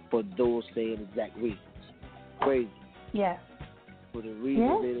because I put those same exact reasons. Crazy. Yeah. For the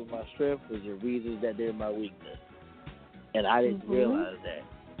reasons they were my strength was the reasons that they're my weakness. And I didn't realize that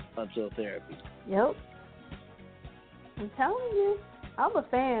until therapy. Yep. I'm telling you, I'm a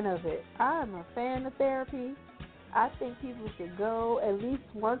fan of it. I'm a fan of therapy. I think people should go at least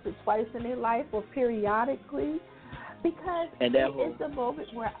once or twice in their life or periodically because it's a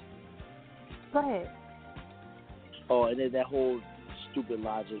moment where... Go ahead. Oh, and then that whole stupid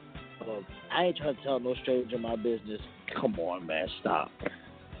logic of, I ain't trying to tell no stranger my business. Come on, man, stop.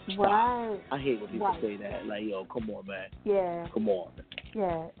 Right. I hate when people say that. Yo, come on, man. Yeah. Come on.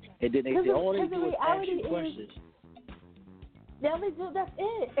 Yeah. And then they say, all they do is ask you questions. Yeah, they do. That's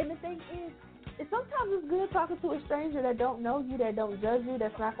it. And the thing is, sometimes it's good talking to a stranger that don't know you, that don't judge you,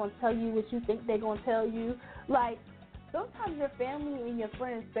 that's not going to tell you what you think they're going to tell you. Sometimes your family and your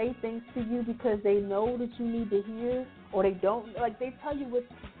friends say things to you because they know that you need to hear, or they don't. They tell you what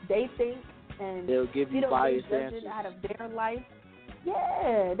they think, and they'll give you biased answers out of their life.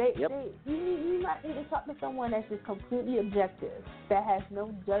 Yeah, you might need to talk to someone that's just completely objective, that has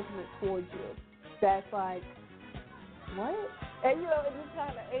no judgment towards you. That's like, what? And just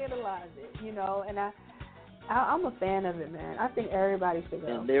kind of analyze it, and I'm a fan of it, man. I think everybody should go.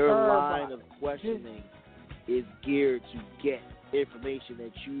 And their line of questioning is geared to get information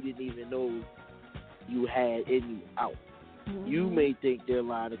that you didn't even know you had in you out. Mm-hmm. You may think their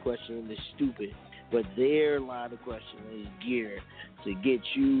line of questioning is stupid, but their line of questioning is geared to get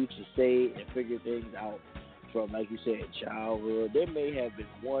you to say and figure things out from, like you said, childhood. There may have been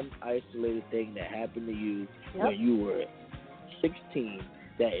one isolated thing that happened to you when you were 16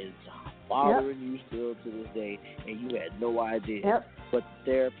 that is bothering you still to this day, and you had no idea. Yep. But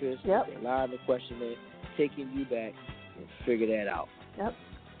the therapist, their line of questioning, taking you back and figure that out.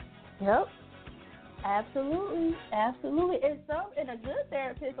 Yep. Absolutely. And a good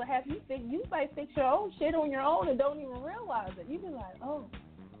therapist will have you might fix your own shit on your own and don't even realize it. You be like, oh,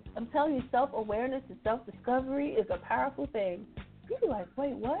 I'm telling you, self-awareness and self-discovery is a powerful thing. You be like,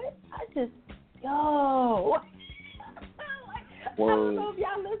 wait, what? Yo. I don't know if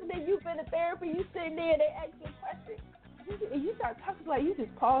y'all listening, you've been to therapy, you sitting there, they ask you a question, and you start talking like, you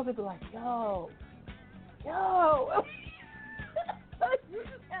just pause and be like, yo. You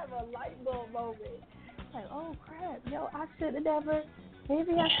just have a light bulb moment. Like, oh crap, yo, I should have never,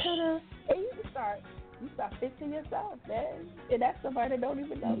 maybe I could have. And you start fixing yourself, man. And that's somebody that don't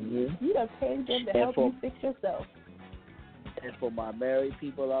even know you. You done paid them to help you fix yourself. And for my married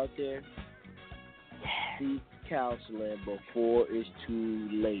people out there, seek counseling before it's too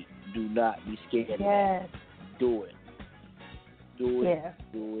late. Do not be scared. Yes. Do it. Do it. Yeah.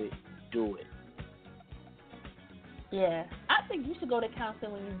 Do it. Yeah. I think you should go to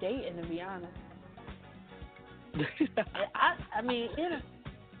counseling when you're dating, to be honest. I mean,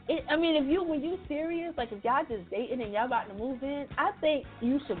 when you serious, like if y'all just dating and y'all about to move in, I think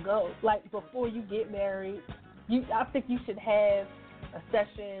you should go. Like before you get married, I think you should have a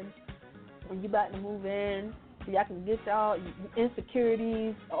session when you about to move in, so y'all can get y'all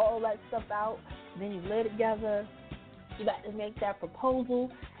insecurities, all that stuff out. And then you live together. You about to make that proposal,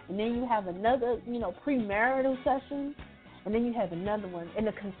 and then you have another, premarital session. And then you have another one in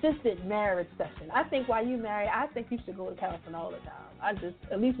a consistent marriage session. I think while you marry, I think you should go to counseling all the time.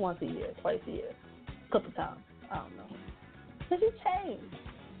 At least once a year, twice a year, a couple times. I don't know. Because you change.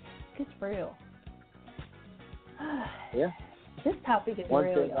 It's real. Yeah. This topic is One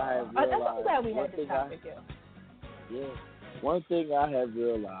real, thing y'all. I have realized, I'm glad we had this topic, yeah. One thing I have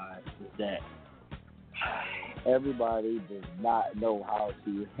realized is that everybody does not know how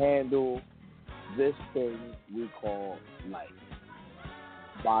to handle this thing we call life.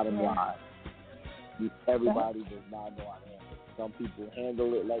 Bottom line. Everybody does not know how to handle it. Some people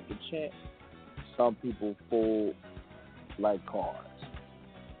handle it like a champ. Some people fold like cards.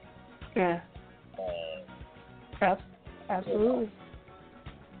 Yeah. Absolutely.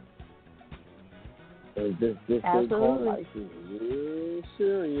 This thing called life is real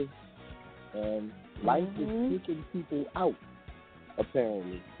serious. And life is kicking people out,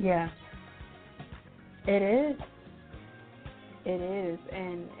 apparently. Yeah. It is. And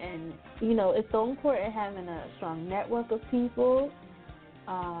it's so important having a strong network of people.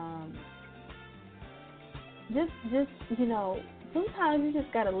 Sometimes you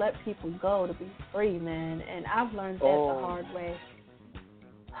just gotta let people go to be free, man. And I've learned that the hard way.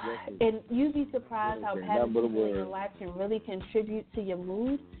 And you'd be surprised how having people in your life can really contribute to your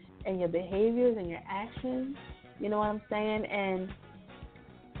mood and your behaviors and your actions. You know what I'm saying? And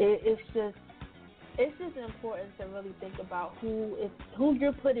it's just important to really think about who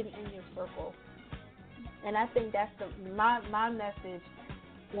you're putting in your circle. And I think that's my message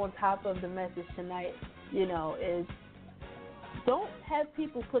on top of the message tonight, is don't have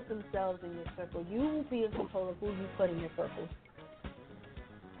people put themselves in your circle. You will be in control of who you put in your circle.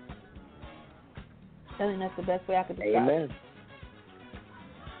 I think that's the best way I could describe it.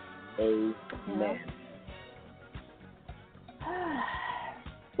 Amen.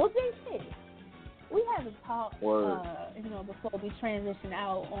 Well, JC, we haven't talked, before we transition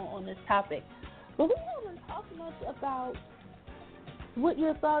out on this topic, but we haven't talked much about what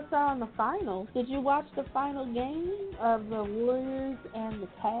your thoughts are on the finals. Did you watch the final game of the Warriors and the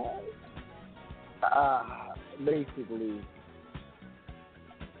Cavs? Basically,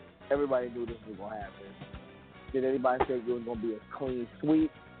 everybody knew this was going to happen. Did anybody think it was going to be a clean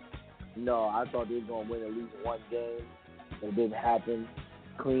sweep? No, I thought they were going to win at least one game. It didn't happen.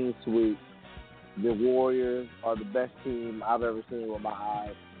 Clean sweep. The Warriors are the best team I've ever seen with my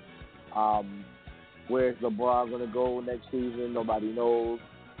eyes. Where's LeBron going to go next season? Nobody knows.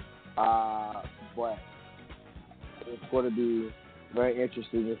 But it's going to be very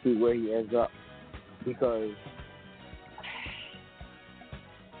interesting to see where he ends up, because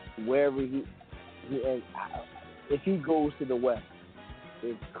wherever he ends, if he goes to the West,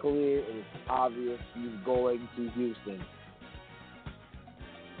 it's clear and it's obvious he's going to Houston.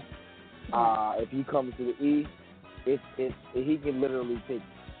 If he comes to the East, he can literally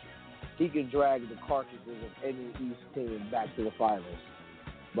he can drag the carcasses of any East team back to the finals,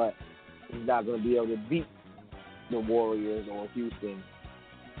 but he's not going to be able to beat the Warriors or Houston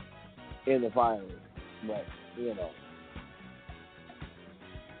in the finals. But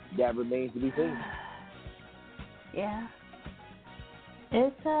that remains to be seen. Yeah.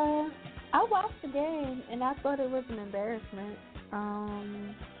 It's I watched the game and I thought it was an embarrassment.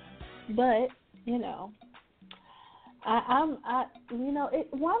 But One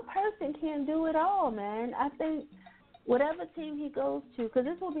person can't do it all, man. I think whatever team he goes to, because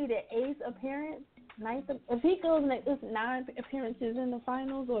this will be the 8th appearance, 9th. If he goes and it's 9 appearances in the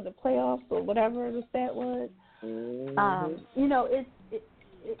finals or the playoffs or whatever the stat was, he's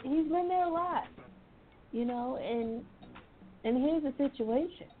been there a lot, and here's the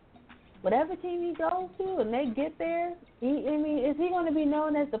situation. Whatever team he goes to and they get there, is he going to be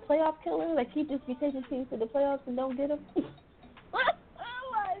known as the playoff killer? Like, he just be taking teams to the playoffs and don't get them?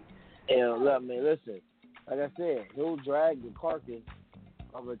 Listen, like I said, he'll drag the carcass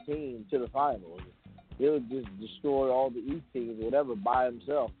of a team to the finals. He'll just destroy all the East teams or whatever by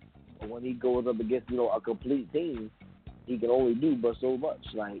himself. But when he goes up against, a complete team, he can only do but so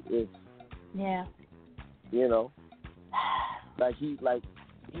much. Like, he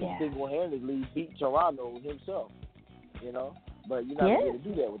single-handedly beat Toronto himself, But you're not able to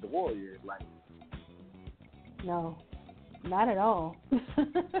do that with the Warriors, like. No, not at all.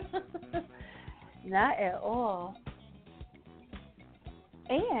 Not at all.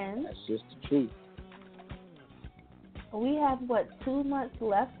 And that's just the truth. We have 2 months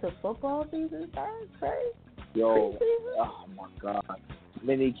left till football season starts, right? Yo, oh my God!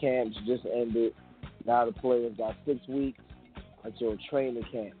 Mini camps just ended. Now the players got 6 weeks until training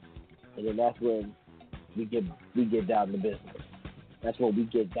camp, and then that's when we get down to business. That's when we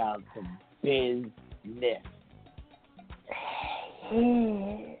get down to business.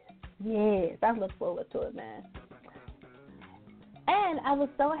 Yes, I look forward to it, man. And I was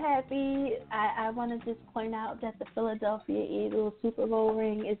so happy. I want to just point out that the Philadelphia Eagles Super Bowl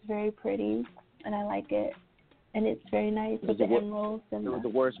ring is very pretty, and I like it. And it's very nice with the emeralds. It was the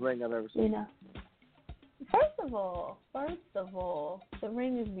worst ring I've ever seen. First of all, the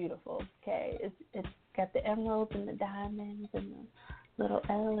ring is beautiful. Okay, it's got the emeralds and the diamonds and the little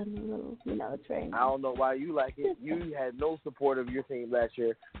L and the little, it's very nice. I don't know why you like it. You had no support of your team last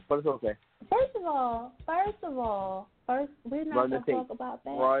year, but it's okay. First of all, we're not going to talk about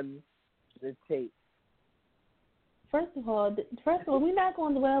that. Run the tape. First of all, we're not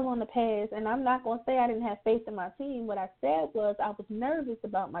going to dwell on the past, and I'm not going to say I didn't have faith in my team. What I said was I was nervous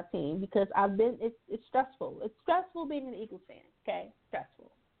about my team because it's stressful. It's stressful being an Eagles fan, okay? Stressful.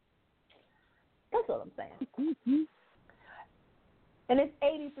 That's all I'm saying. And it's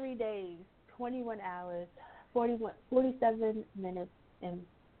 83 days, 21 hours, 47 minutes, and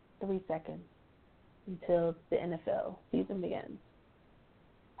 3 seconds until the NFL season begins.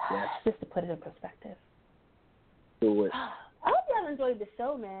 Yes. Just to put it in perspective. Do it. I hope y'all enjoyed the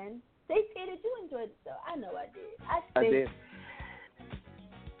show, man. Stacey, did you enjoy the show? I know I did. I did.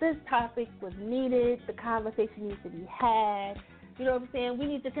 This topic was needed. The conversation needs to be had. You know what I'm saying? We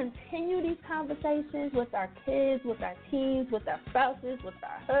need to continue these conversations with our kids, with our teens, with our spouses, with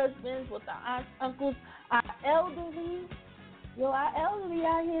our husbands, with our aunts, uncles, our elderly. Our elderly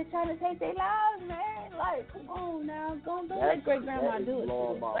out here trying to take their lives, man. Like, come on now. Don't let great-grandma do it. That's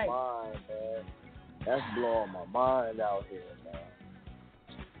blowing my mind, man. That's blowing my mind out here, man.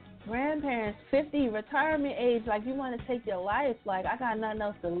 Grandparents, 50, retirement age, like you want to take your life. Like, I got nothing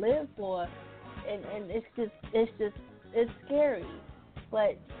else to live for. And it's scary.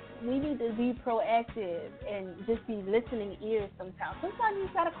 But we need to be proactive and just be listening ears sometimes. Sometimes you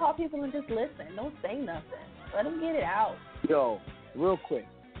just got to call people and just listen. Don't say nothing. Let them get it out. Yo, real quick,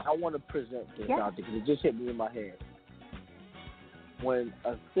 I want to present this out there because it just hit me in my head. When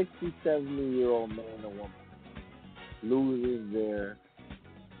a 60, 70-year-old man or woman loses their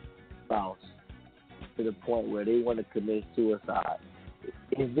spouse to the point where they want to commit suicide,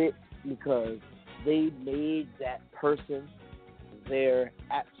 is it because they made that person their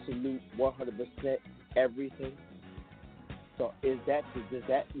absolute 100% everything? So does that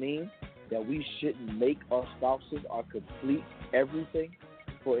mean that we shouldn't make our spouses our complete everything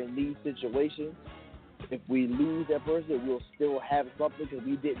for in these situations? If we lose that person, we'll still have something because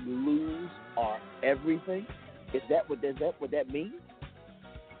we didn't lose our everything. Is that what that mean?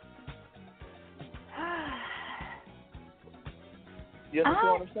 You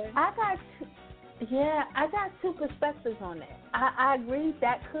understand what I'm saying? I got two perspectives on that. I agree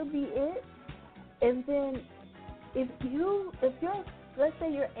that could be it. And then if you're, let's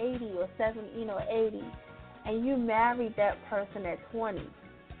say you're 80 or 70, 80, and you married that person at 20,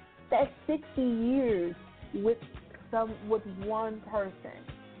 that's 60 years with one person.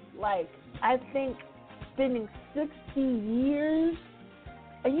 Like, I think spending 60 years,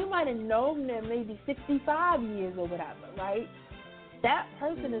 and you might have known them maybe 65 years or whatever, right? That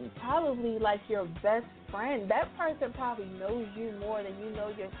person is probably like your best friend. That person probably knows you more than you know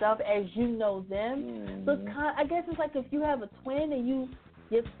yourself as you know them. So it's I guess it's like if you have a twin and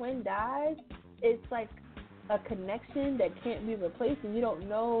your twin dies, it's like a connection that can't be replaced, and you don't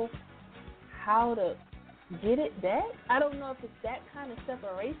know how to get it back. I don't know if it's that kind of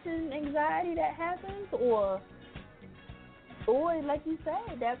separation anxiety that happens, or like you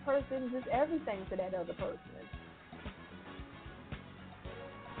said, that person is just everything to that other person.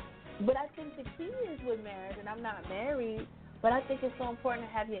 But I think the key is with marriage, and I'm not married, but I think it's so important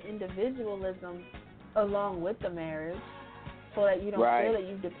to have your individualism along with the marriage, so that you don't feel that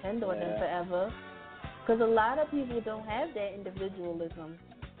you depend on them forever. Because a lot of people don't have that individualism.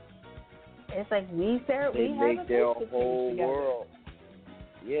 It's like they make their whole world.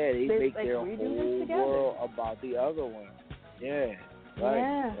 Yeah, they make their whole world about the other one. Yeah,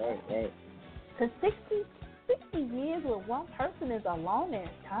 right. Because 60 years with one person is a long ass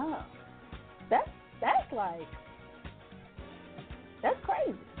time. That's crazy.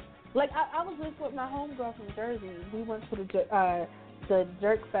 Like I was just with my homegirl from Jersey. We went to the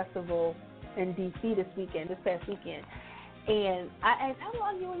Jerk Festival in DC this past weekend. And I asked, how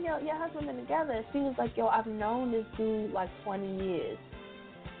long you and your husband been together? And she was like, yo, I've known this dude like 20 years.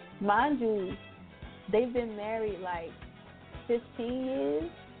 Mind you, they've been married like 15 years.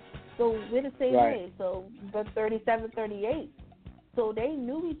 So we're the same age. So but 37, 38. So they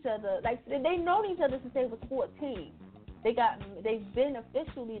knew each other. Like they known each other since they was 14. They've been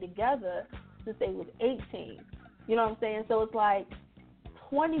officially together since they was 18. You know what I'm saying? So it's like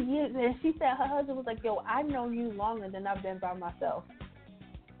 20 years. And she said her husband was like, yo, I've known you longer than I've been by myself.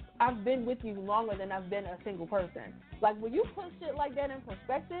 I've been with you longer than I've been a single person. Like, when you put shit like that in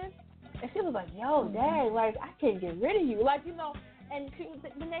perspective, and she was like, yo, dang, like, I can't get rid of you. Like, you know, and she was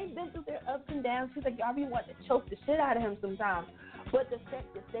like, when they've been through their ups and downs, she's like, y'all be wanting to choke the shit out of him sometimes. But the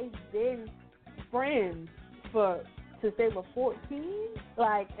fact that they've been friends since they were 14,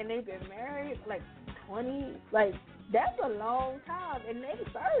 like, and they've been married, like, 20, like, that's a long time, and they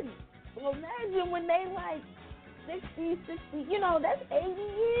 30. Well, imagine when they, like, 60, you know, that's 80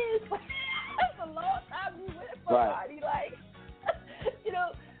 years. That's a long time you with somebody, like, you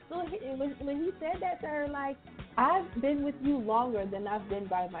know. So when he said that to her, like, I've been with you longer than I've been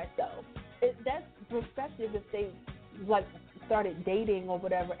by myself. That's perspective if they, like, started dating or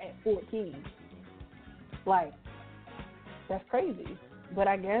whatever at 14. Like, that's crazy. But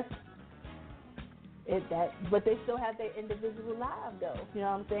I guess but they still have their individual lives, though. You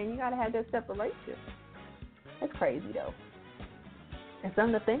know what I'm saying? You got to have that separation. That's crazy, though. It's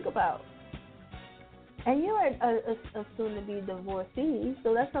something to think about. And you're a soon-to-be divorcee,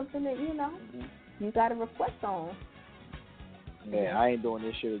 so that's something that, you know, you got to reflect on. Yeah, I ain't doing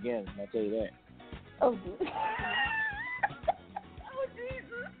this shit again. I'll tell you that. Oh, dude. Oh,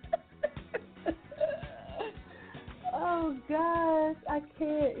 Jesus. Oh, gosh. I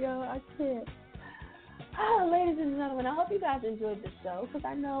can't, yo. I can't. Oh, ladies and gentlemen, I hope you guys enjoyed the show, because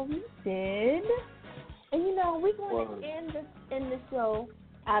I know we did. And, you know, we're going to end the show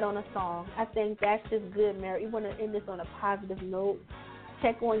out on a song. I think that's just good, Mary. We want to end this on a positive note.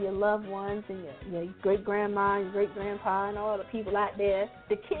 Check on your loved ones and your great-grandma, your great-grandpa, and all the people out there,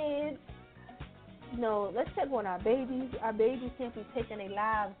 the kids. You know, let's check on our babies. Our babies can't be taking their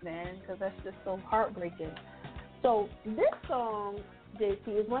lives, man, because that's just so heartbreaking. So this song, JT,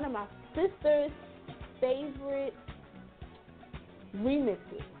 is one of my sister's favorite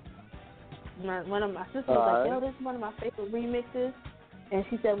remixes. One of my sisters was like, yo, this is one of my favorite remixes. And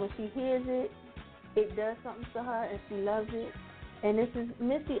she said when she hears it, it does something to her and she loves it. And this is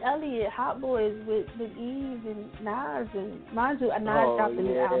Missy Elliott, Hot Boys with Eve and Nas. And mind you, Nas dropped a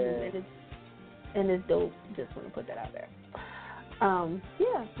new album and it's dope. Just want to put that out there.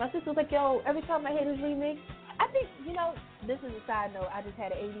 Yeah, my sister was like, yo, every time I hear this remix, I think, you know, this is a side note. I just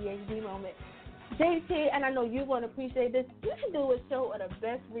had an ADHD moment. JT, and I know you're going to appreciate this, you should do a show of the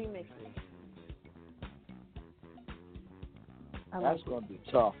best remixes. That's going to be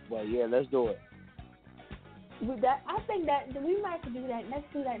tough, but yeah, let's do it. I think that we might do that. Let's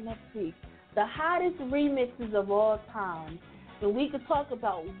do that next week. The hottest remixes of all time. And we could talk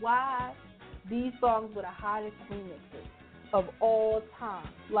about why these songs were the hottest remixes of all time.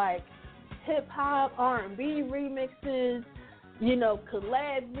 Like hip-hop, R&B remixes, you know,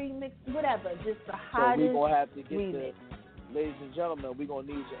 collab remix, whatever. Just the hottest So we're going to have to get remix. Ladies and gentlemen, we're going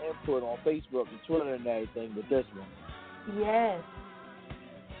to need your input on Facebook and Twitter and everything with this one. Yes.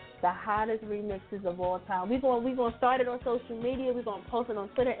 The hottest remixes of all time. We're going to start it on social media. We're going to post it on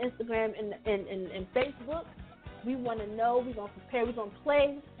Twitter, Instagram, and Facebook. We want to know. We're going to prepare. We're going to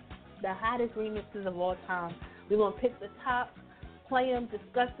play the hottest remixes of all time. We're going to pick the top, play them,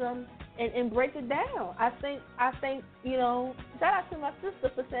 discuss them, and break it down. I think, you know, shout out to my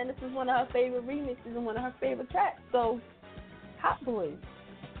sister for saying this is one of her favorite remixes and one of her favorite tracks. So, Hot Boys,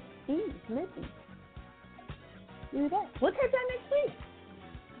 Eve, Missy. Do that. We'll catch y'all next week.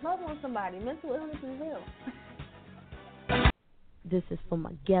 Love on somebody. Mental illness is real. This is for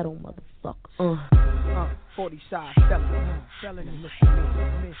my ghetto motherfuckers. 40 side felony,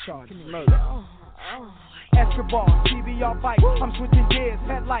 misdemeanor, charges, murder. Escobar, TBR bike, I'm switching gears,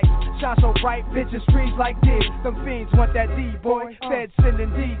 headlights, shine so bright, bitches freeze like this. Them fiends want that D, boy, feds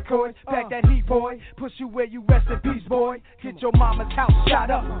sending decoys, pack that heat, boy, push you where you rest in peace, boy. Get your mama's house shot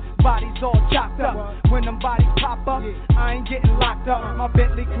up, bodies all chopped up. When them bodies pop up, I ain't getting locked up. My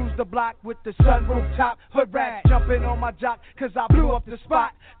Bentley cruise the block with the sunroof top, hood rat, jumping on my jock, cause I blew up the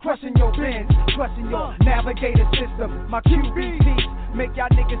spot, crushing your bins, crushing your navigator system. My QBCs make y'all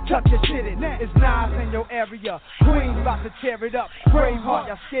niggas tuck your shit in. It's Nas in your area, Queens about to tear it up. Braveheart,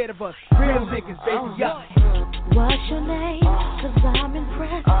 y'all scared of us, real niggas, baby, up. What's your name? Cause I'm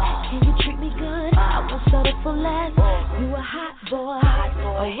impressed. Can you treat me good? I won't settle for less. You a hot boy,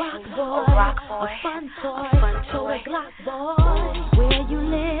 a rock boy, a fun toy, a Glock boy. Where you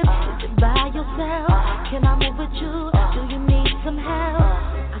live? Is it by yourself? Can I move with you? Do you need some help?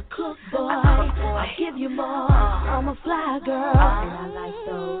 I cook, boy, I give you more. I'm a fly girl, and I like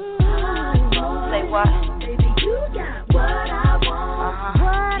those. Say what? Baby, you got what I want.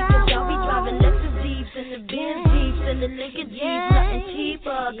 Because y'all be driving Lexus Jeeps and the Benz Jeeps and the Lincoln Jeeps, nothing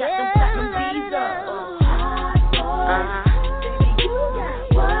cheaper. Got them platinum Visa. Baby, you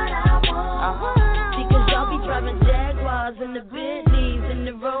got what I want. Because y'all be driving Jaguars and the Bentleys and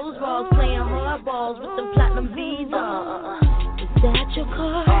the Rolls Royce, playing hardballs with them platinum Visa. Is that your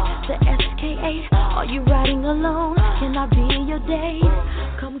car? The SK8? Are you riding alone? Can I be your date?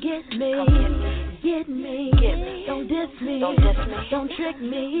 Come get me. Get me. Don't diss me. Don't trick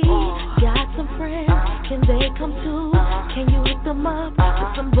me. Got some friends. Can they come too? Can you hook them up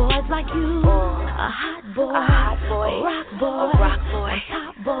with some boys like you? A hot boy, a rock boy, a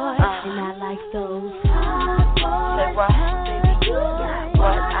top boy, and I like those hot boys. Say what? Baby, you got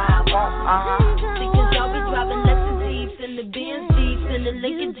what I want. Because y'all be driving Lexus Jeeps and the Benz Jeeps and the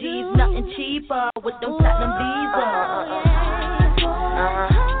Lincoln Jeeps, nothing cheaper with them platinum Visa.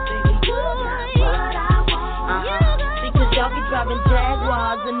 Y'all be driving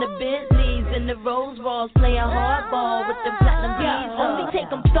Jaguars and the Bentleys and the Rolls Royce, playing hardball with the platinum V's. Only take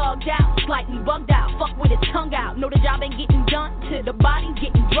them thugged out, slightly bugged out, fuck with his tongue out. Know the job ain't getting done till the body's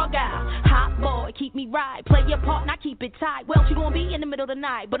getting drug out. Hot boy, keep me right, play your part and I keep it tight. Well, you gonna be in the middle of the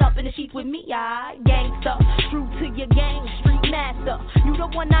night, but up in the sheets with me, I gangsta, true to your game, street master. You the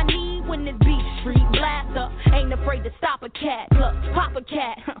one I need when this beat street blaster. Ain't afraid to stop a cat, look, pop a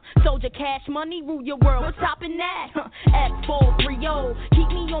cat. Soldier cash money, rule your world, what's topping that? X430, keep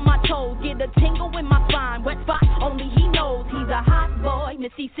me on my toes, get a tingle in my spine, wet spot, only he knows. He's a hot boy,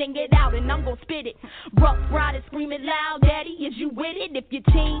 Missy sing it out and I'm gon' spit it. Rough riders screaming loud, daddy, is you with it? If your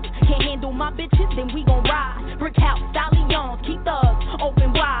team can't handle my bitches, then we gon' ride. Brick house, stallions, keep thugs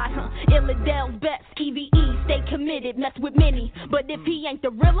open wide. Illadel's best, EVE, stay committed, mess with many, but if he ain't the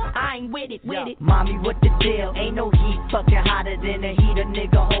realer, I ain't with it, Mommy, what the deal? Ain't no heat fucking hotter than a heater,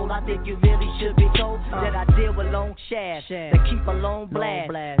 nigga hole. I think you really should be told that I deal with long shafts that keep a long blast.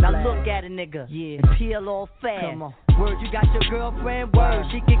 Now look at a nigga and peel off fast. Come on. Word, you got your girlfriend, word,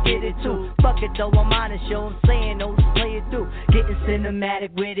 she can get it too. Fuck it though, I'm honest, yo, I'm saying, no, just play it through. Getting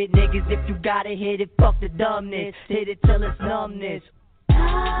cinematic with it, niggas, if you gotta hit it, fuck the dumbness. Hit it till it's numbness.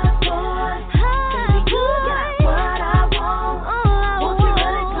 Hot boy, baby, you